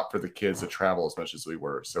was a lot for the kids to travel as much as we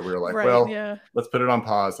were. So we were like, let's put it on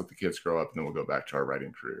pause, let the kids grow up, and then we'll go back to our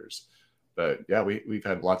writing careers. But yeah, we've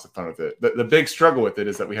had lots of fun with it. The big struggle with it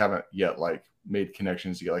is that we haven't yet made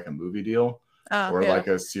connections to get like a movie deal or like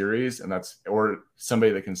a series, and or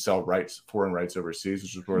somebody that can sell foreign rights overseas,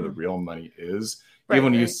 which is where the real money is. Even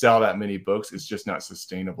when you sell that many books, it's just not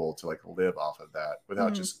sustainable to live off of that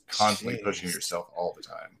without just constantly pushing yourself all the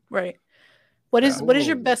time. Right. What is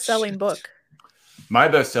your best-selling book? My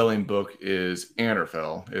best-selling book is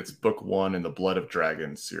Anarfell. It's book 1 in the Blood of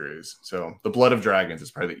Dragons series. So the Blood of Dragons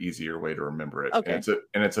is probably the easier way to remember it. Okay.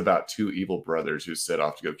 And it's about 2 evil brothers who set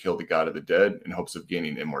off to go kill the god of the dead in hopes of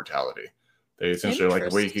gaining immortality. They essentially are like,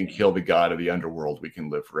 the way you can kill the god of the underworld, we can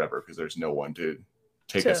live forever because there's no one to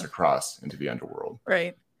take us across into the underworld.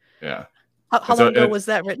 Right. Yeah. How long ago was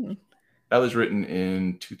that written? That was written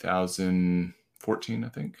in 2014, I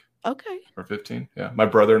think. Okay. Or 15. Yeah. My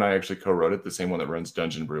brother and I actually co-wrote it, the same one that runs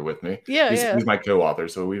Dungeon Brew with me. He's my co-author.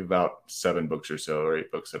 So we have about 7 books or so, or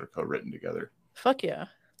 8 books that are co-written together. Fuck yeah.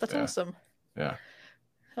 That's awesome. Yeah.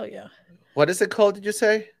 Hell yeah. What is it called, did you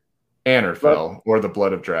say? Anarfell, or the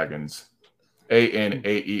Blood of Dragons.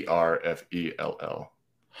 Anerfell.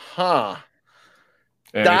 Huh.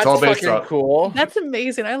 And that's it's all based fucking cool. That's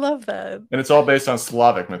amazing. I love that. And it's all based on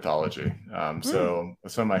Slavic mythology. So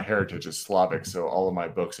some of my heritage is Slavic. So all of my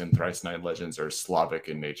books in Thrice Nine Legends are Slavic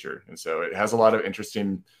in nature. And so it has a lot of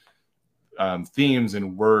interesting themes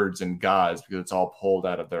and words and gods because it's all pulled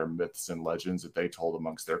out of their myths and legends that they told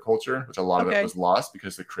amongst their culture, which a lot of it was lost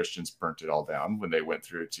because the Christians burnt it all down when they went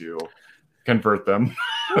through to convert them.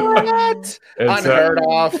 What? Unheard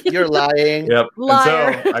of. You're lying. Yep.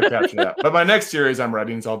 Liar. And so I captured that. But my next series I'm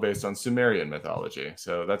writing is all based on Sumerian mythology.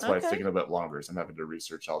 So that's why it's taking a bit longer. So I'm having to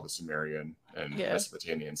research all the Sumerian and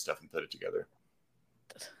Mesopotamian stuff and put it together.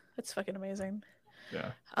 That's fucking amazing.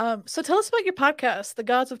 Yeah. So tell us about your podcast, The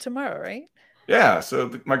Gods of Tomorrow, right? Yeah.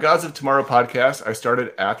 So my Gods of Tomorrow podcast, I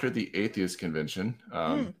started after the Atheist Convention.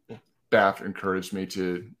 Bath encouraged me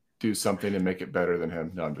to do something and make it better than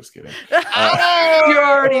him. No, I'm just kidding. You're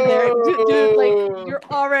already there, dude. You're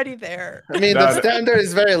already there. I mean, the standard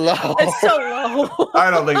is very low. It's so low.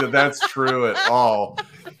 I don't think that's true at all.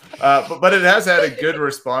 But it has had a good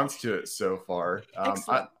response to it so far.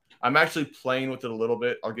 I'm actually playing with it a little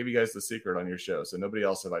bit. I'll give you guys the secret on your show. So nobody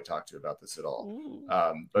else have I talked to about this at all.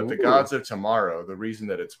 But the Gods of Tomorrow, the reason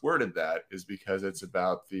that it's worded that is because it's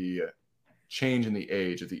about the change in the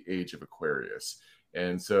age of Aquarius.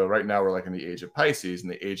 And so right now we're in the age of Pisces, and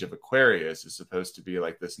the age of Aquarius is supposed to be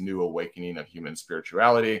this new awakening of human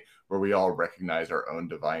spirituality where we all recognize our own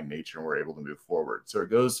divine nature and we're able to move forward. So it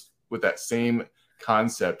goes with that same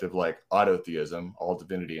concept of autotheism, all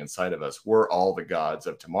divinity inside of us. We're all the gods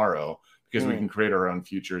of tomorrow because we can create our own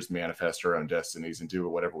futures, manifest our own destinies, and do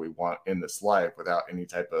whatever we want in this life without any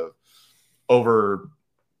type of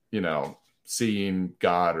seeing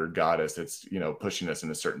God or goddess that's pushing us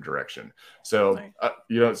in a certain direction. So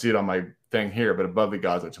you don't see it on my thing here, but above the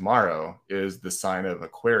Gods of Tomorrow is the sign of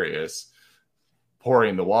Aquarius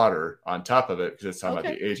pouring the water on top of it because it's talking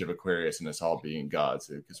about the age of Aquarius and us all being gods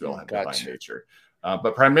because we all have divine nature.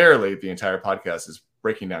 But primarily the entire podcast is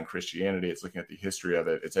breaking down Christianity. It's looking at the history of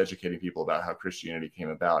it. It's educating people about how Christianity came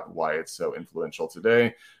about, why it's so influential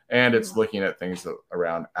today. And it's looking at things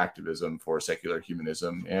around activism for secular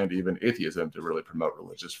humanism and even atheism to really promote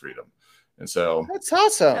religious freedom. And so that's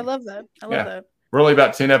awesome. I love that. I love that. We're only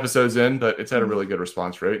about 10 episodes in, but it's had a really good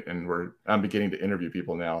response rate. And I'm beginning to interview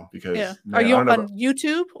people now because are you on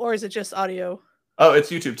YouTube or is it just audio? Oh, it's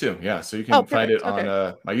YouTube too. Yeah. So you can find it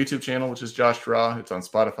on my YouTube channel, which is Josh Draw. It's on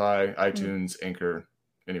Spotify, iTunes, Anchor,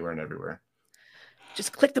 anywhere and everywhere.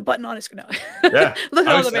 Just click the button on his screen. Yeah. Look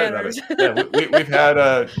at all the banners.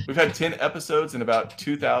 We've had 10 episodes and about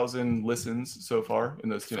 2,000 listens so far in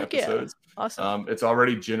those 10 episodes. Yeah. Awesome. It's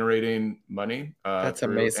already generating money. That's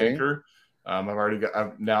through amazing. Anchor. I'm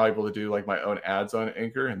now able to do my own ads on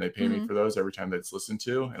Anchor, and they pay me for those every time that's listened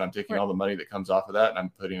to. And I'm taking all the money that comes off of that and I'm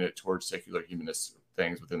putting it towards secular humanist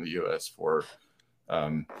things within the U.S. for,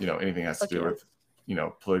 anything that has to do with,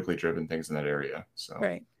 politically driven things in that area. So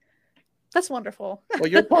That's wonderful. Well,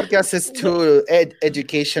 your podcast is too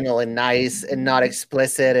educational and nice and not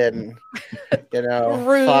explicit and,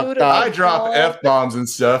 Rude. fucked up. I drop F-bombs and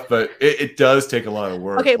stuff, but it does take a lot of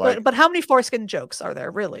work. Okay, like, but how many foreskin jokes are there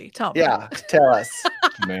really? Tell me. Yeah, tell us.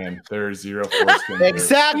 man, there's zero foreskin. there.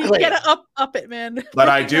 Exactly. You gotta up it, man. But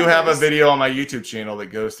I do have a video on my YouTube channel that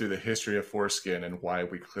goes through the history of foreskin and why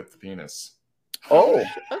we clip the penis. Oh, Okay.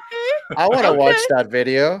 I want to watch that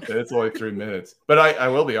video. It's only 3 minutes. But I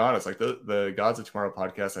will be honest, like the Gods of Tomorrow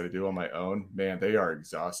podcast I do on my own, man, they are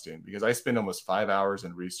exhausting because I spend almost 5 hours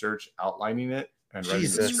in research outlining it and writing the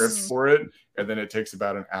Jesus. script for it. And then it takes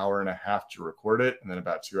about an hour and a half to record it and then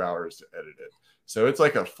about 2 hours to edit it. So it's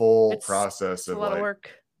like a full process It's a of lot like of work.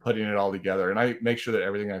 putting it all together. And I make sure that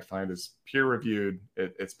everything I find is peer reviewed.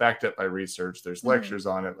 It's backed up by research. There's lectures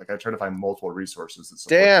on it. Like I try to find multiple resources that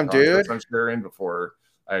support Damn, the concepts dude. I'm sharing before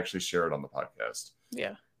I actually share it on the podcast.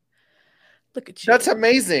 Yeah. Look at you. That's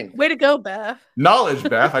amazing. Way to go, Beth. Knowledge,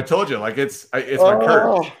 Beth. I told you, like it's my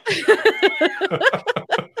Oh,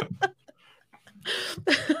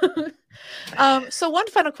 curse. So one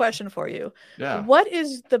final question for you. Yeah. What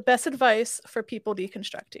is the best advice for people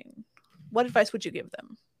deconstructing? What advice would you give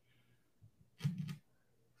them?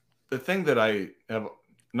 The thing that I have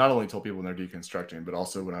not only told people when they're deconstructing, but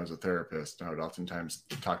also when I was a therapist, I would oftentimes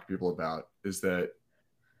talk to people about is that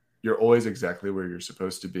you're always exactly where you're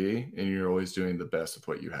supposed to be and you're always doing the best with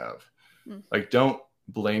what you have. Like, don't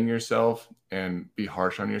blame yourself and be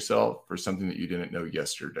harsh on yourself for something that you didn't know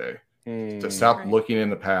yesterday. To stop Right. looking in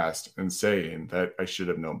the past and saying that I should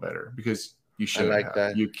have known better because you should like have.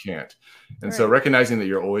 that. You can't. And so Right. recognizing that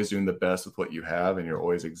you're always doing the best with what you have and you're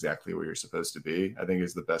always exactly where you're supposed to be, I think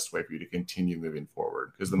is the best way for you to continue moving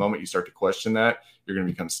forward. Because the moment you start to question that, you're going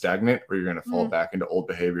to become stagnant or you're going to fall back into old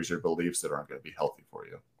behaviors or beliefs that aren't going to be healthy for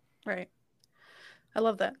you. Right. I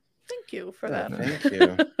love that. Thank you for Yeah, that. thank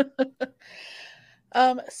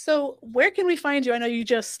you. So where can we find you? I know you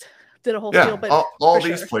just did a whole Yeah, deal, but all for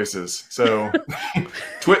these sure. places. So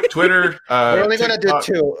Twitter, We're only going to do TikTok,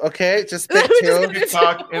 2, okay? Just pick We're just 2. gonna-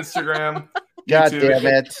 TikTok, Instagram, God YouTube. damn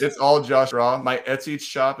it. It's all Josh Raw. My Etsy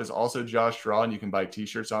shop is also Josh Raw, and you can buy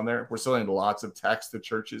t-shirts on there. We're selling lots of Tax the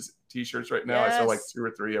Churches t-shirts right now. I sell like Yes. 2 or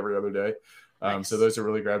 3 every other day. Nice. So those are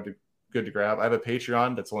really good to grab. I have a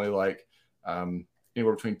Patreon that's only like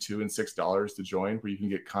anywhere between $2 and $6 to join, where you can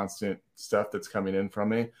get constant stuff that's coming in from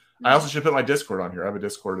me. I also should put my Discord on here. I have a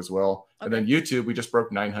Discord as well. And then YouTube, we just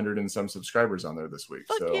broke 900 and some subscribers on there this week.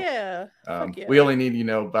 Fuck so yeah. Fuck yeah. we only need,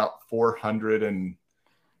 about 400 and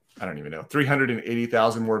I don't even know,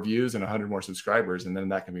 380,000 more views and 100 more subscribers. And then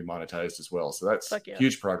that can be monetized as well. So that's Fuck yeah.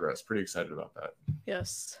 huge progress. Pretty excited about that.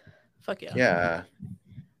 Yes. Fuck yeah. Yeah.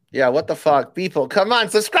 Yeah, what the fuck? People, come on,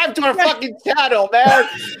 subscribe to our fucking channel, man.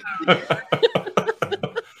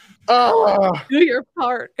 Oh, Do your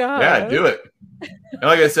part, God. Yeah, do it. And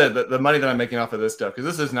like I said, the money that I'm making off of this stuff,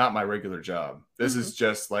 because this is not my regular job. This is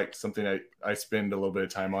just like something I spend a little bit of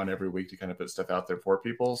time on every week to kind of put stuff out there for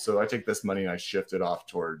people. So I take this money and I shift it off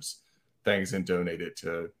towards things and donate it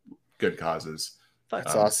to good causes. Fuck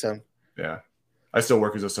that's awesome. Yeah. I still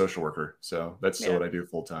work as a social worker. So that's still Yeah. what I do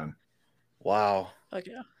full time. Wow. Fuck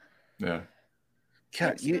yeah. Yeah.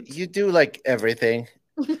 God, you do like everything.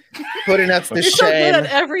 Putting us to You're so good shame. at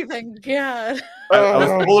everything. God. I was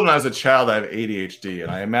Oh. told when I was a child I have ADHD,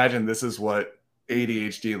 and I imagine this is what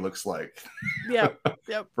ADHD looks like Yep.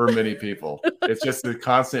 Yep. for many people. It's just the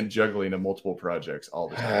constant juggling of multiple projects all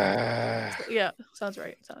the time. Yeah. Sounds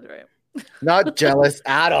right. Sounds right. Not jealous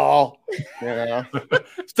at all. You know?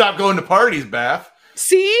 Stop going to parties, Bath.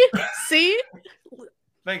 See? See?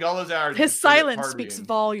 Think all those hours. His you spend silence partying. speaks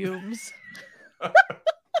volumes.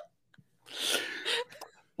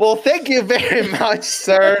 Well, thank you very much,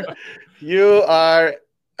 sir. You are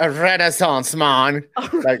a renaissance man.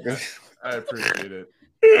 Like this. I appreciate it.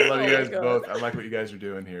 I love Oh you my guys God. both. I like what you guys are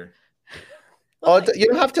doing here. Oh, you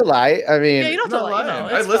don't have to lie. I mean, Yeah, you don't I'm have to not lie. lying.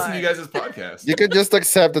 No, I it's listen fine. to you guys' podcast. you could just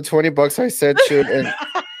accept the $20 I sent you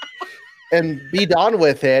and be done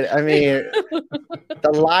with it. I mean,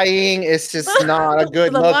 the lying is just not a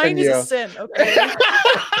good The look lying in is you. a sin, okay?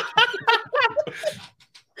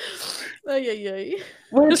 Ay, ay, ay.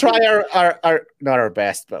 We try our not our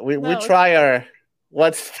best, but we No. try our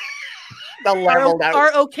what's the level that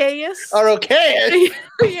Our okayest? are okay.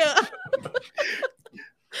 Yeah.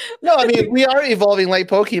 No, I mean we are evolving like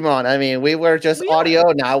Pokemon. I mean we were just We are.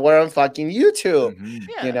 audio, now we're on fucking YouTube. Mhm.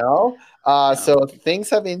 Yeah. You know, so things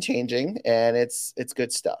have been changing, and it's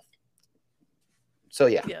good stuff. So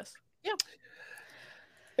yeah. Yes. Yeah.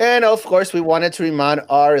 And of course, we wanted to remind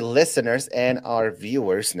our listeners and our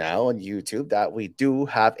viewers now on YouTube that we do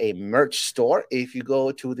have a merch store. If you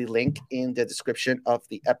go to the link in the description of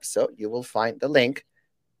the episode, you will find the link.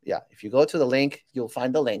 Yeah, if you go to the link, you'll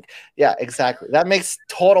find the link. Yeah, exactly. That makes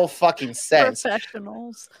total fucking sense.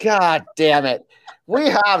 Professionals. God damn it. We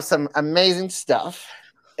have some amazing stuff.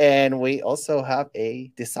 And we also have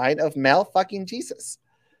a design of Mel fucking Jesus.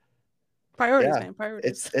 Priorities, man.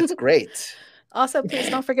 Priorities. It's great. Also, please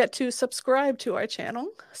don't forget to subscribe to our channel,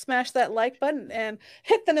 smash that like button, and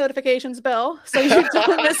hit the notifications bell so you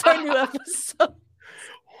don't miss our new episode.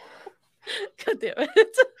 God damn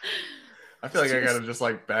it. I feel like I gotta just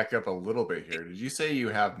like back up a little bit here. Did you say you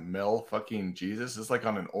have Mel fucking Jesus? It's like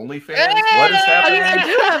on an OnlyFans? What is happening? I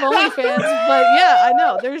do have OnlyFans, but yeah, I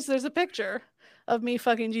know. There's a picture of me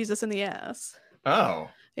fucking Jesus in the ass. Oh.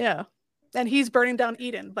 Yeah. And he's burning down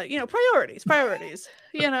Eden, but priorities,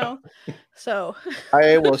 So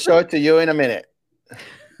I will show it to you in a minute.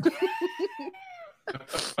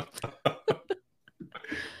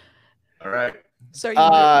 All right. So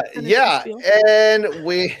yeah, and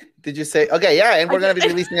did you say okay? Yeah, and we're gonna be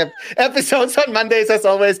releasing episodes on Mondays as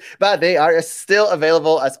always, but they are still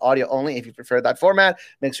available as audio only. If you prefer that format,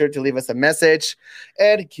 make sure to leave us a message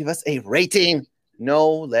and give us a rating, no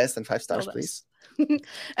less than 5 stars, please.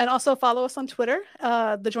 And also follow us on Twitter.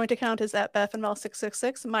 The joint account is at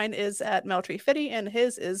BethandMel666. Mine is at MelTreeFitty, and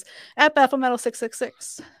his is at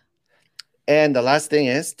BethandMetal666. And the last thing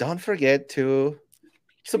is, don't forget to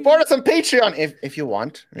support us on Patreon if you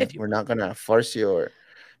want. We're not gonna force you or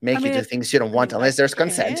make you do things you don't want unless there's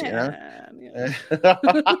consent. You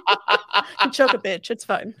choke a bitch. It's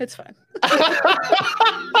fine. It's fine.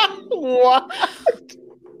 What?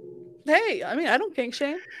 Hey, I don't kink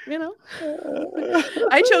shame,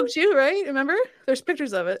 I choked you, right? Remember? There's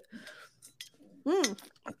pictures of it.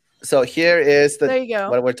 So here is there you go.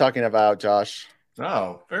 What we're talking about, Josh.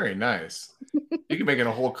 Oh, very nice. You can make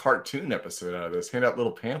a whole cartoon episode out of this. Hand out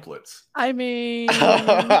little pamphlets. I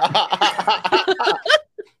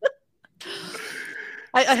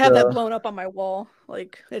have that blown up on my wall.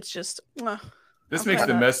 Like it's just. This makes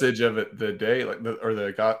the message of it, the day, like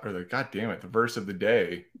the God damn it, the verse of the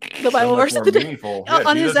day, the Bible verse of the day, meaningful. Yeah,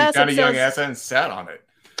 on his ass, kind of young ass and sat on it.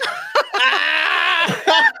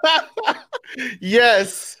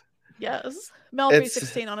 Yes. Mel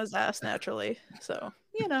 316 on his ass naturally. So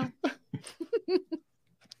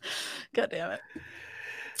God damn it.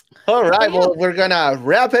 All right. Well, we're gonna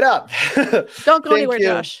wrap it up. Don't go anywhere,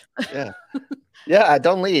 Josh. Yeah,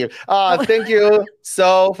 don't leave. Thank you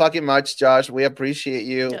so fucking much, Josh. We appreciate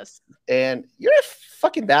you. Yes. And you're a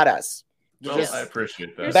fucking badass. Well, I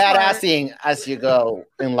appreciate that. Badassing as you go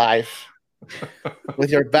in life with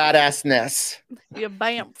your badassness. You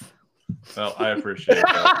bamf. Well, I appreciate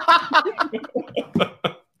that.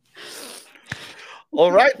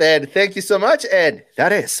 All right, then. Thank you so much. And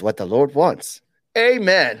that is what the Lord wants.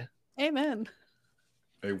 Amen. Amen.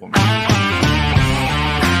 A woman.